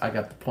across. I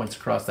got the points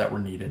across that were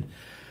needed.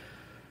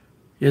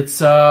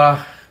 It's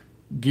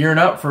gearing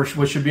up for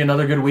what should be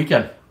another good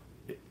weekend.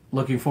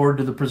 Looking forward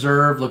to the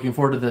Preserve, looking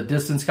forward to the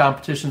distance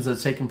competitions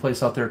that's taking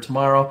place out there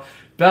tomorrow.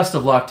 Best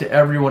of luck to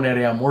everyone at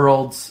AM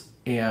Worlds,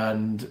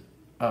 and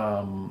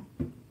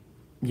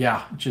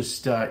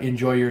just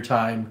enjoy your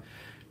time.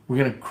 We're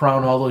going to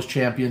crown all those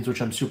champions,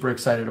 which I'm super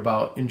excited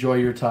about. Enjoy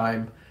your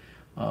time.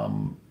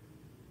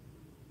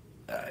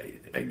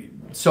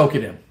 Soak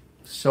it in.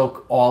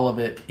 soak all of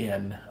it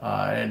in.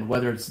 And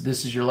whether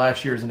this is your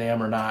last year as an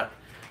AM or not,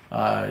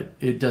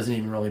 it doesn't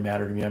even really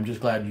matter to me. I'm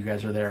just glad you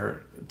guys are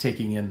there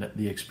taking in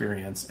the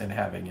experience and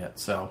having it.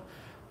 So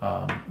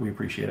we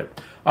appreciate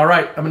it. All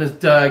right, I'm going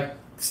to...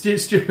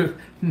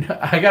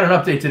 I got an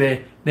update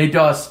today. Nate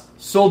Doss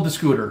sold the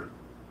scooter.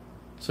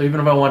 So even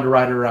if I wanted to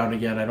ride it around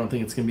again, I don't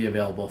think it's going to be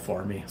available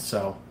for me.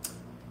 So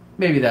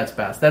maybe that's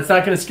best. That's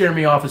not going to scare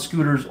me off of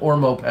scooters or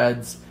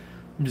mopeds.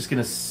 I'm just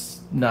going to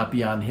not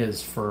be on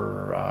his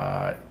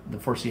for the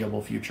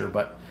foreseeable future.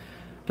 But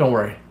don't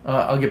worry.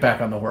 I'll get back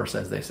on the horse,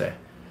 as they say.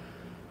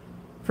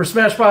 For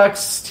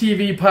Smashbox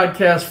TV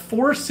Podcast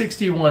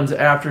 461's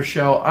After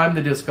Show, I'm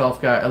the Disc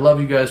Golf Guy. I love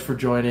you guys for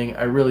joining.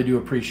 I really do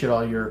appreciate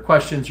all your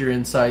questions, your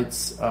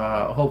insights.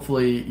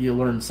 Hopefully you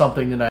learned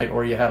something tonight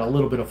or you had a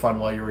little bit of fun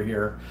while you were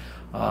here.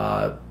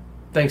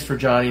 Thanks for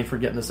Johnny for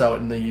getting this out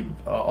in the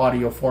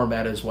audio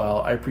format as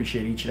well. I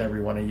appreciate each and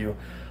every one of you.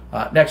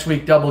 Next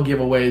week, double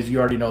giveaways. You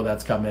already know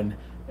that's coming.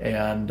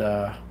 And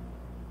yeah,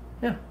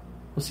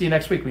 we'll see you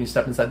next week when you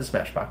step inside the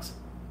Smashbox.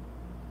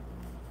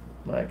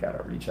 I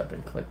gotta reach up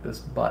and click this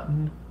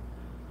button.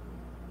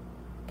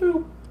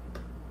 Boop.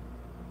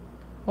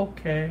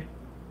 Okay.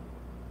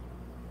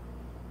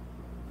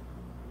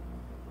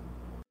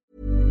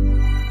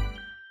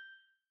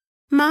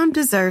 Mom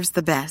deserves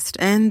the best,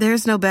 and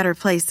there's no better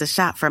place to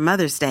shop for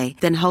Mother's Day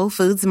than Whole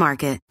Foods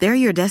Market. They're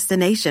your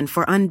destination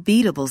for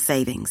unbeatable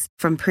savings,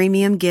 from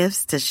premium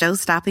gifts to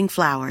show-stopping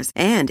flowers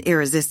and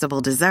irresistible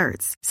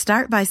desserts.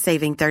 Start by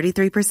saving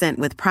 33%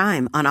 with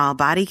Prime on all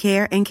body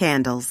care and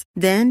candles.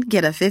 Then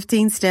get a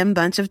 15-stem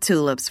bunch of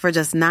tulips for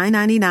just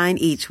 $9.99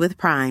 each with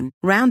Prime.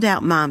 Round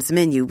out Mom's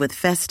menu with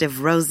festive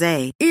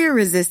rosé,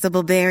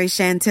 irresistible berry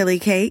chantilly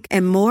cake,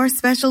 and more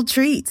special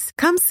treats.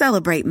 Come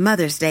celebrate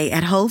Mother's Day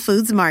at Whole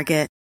Foods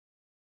Market.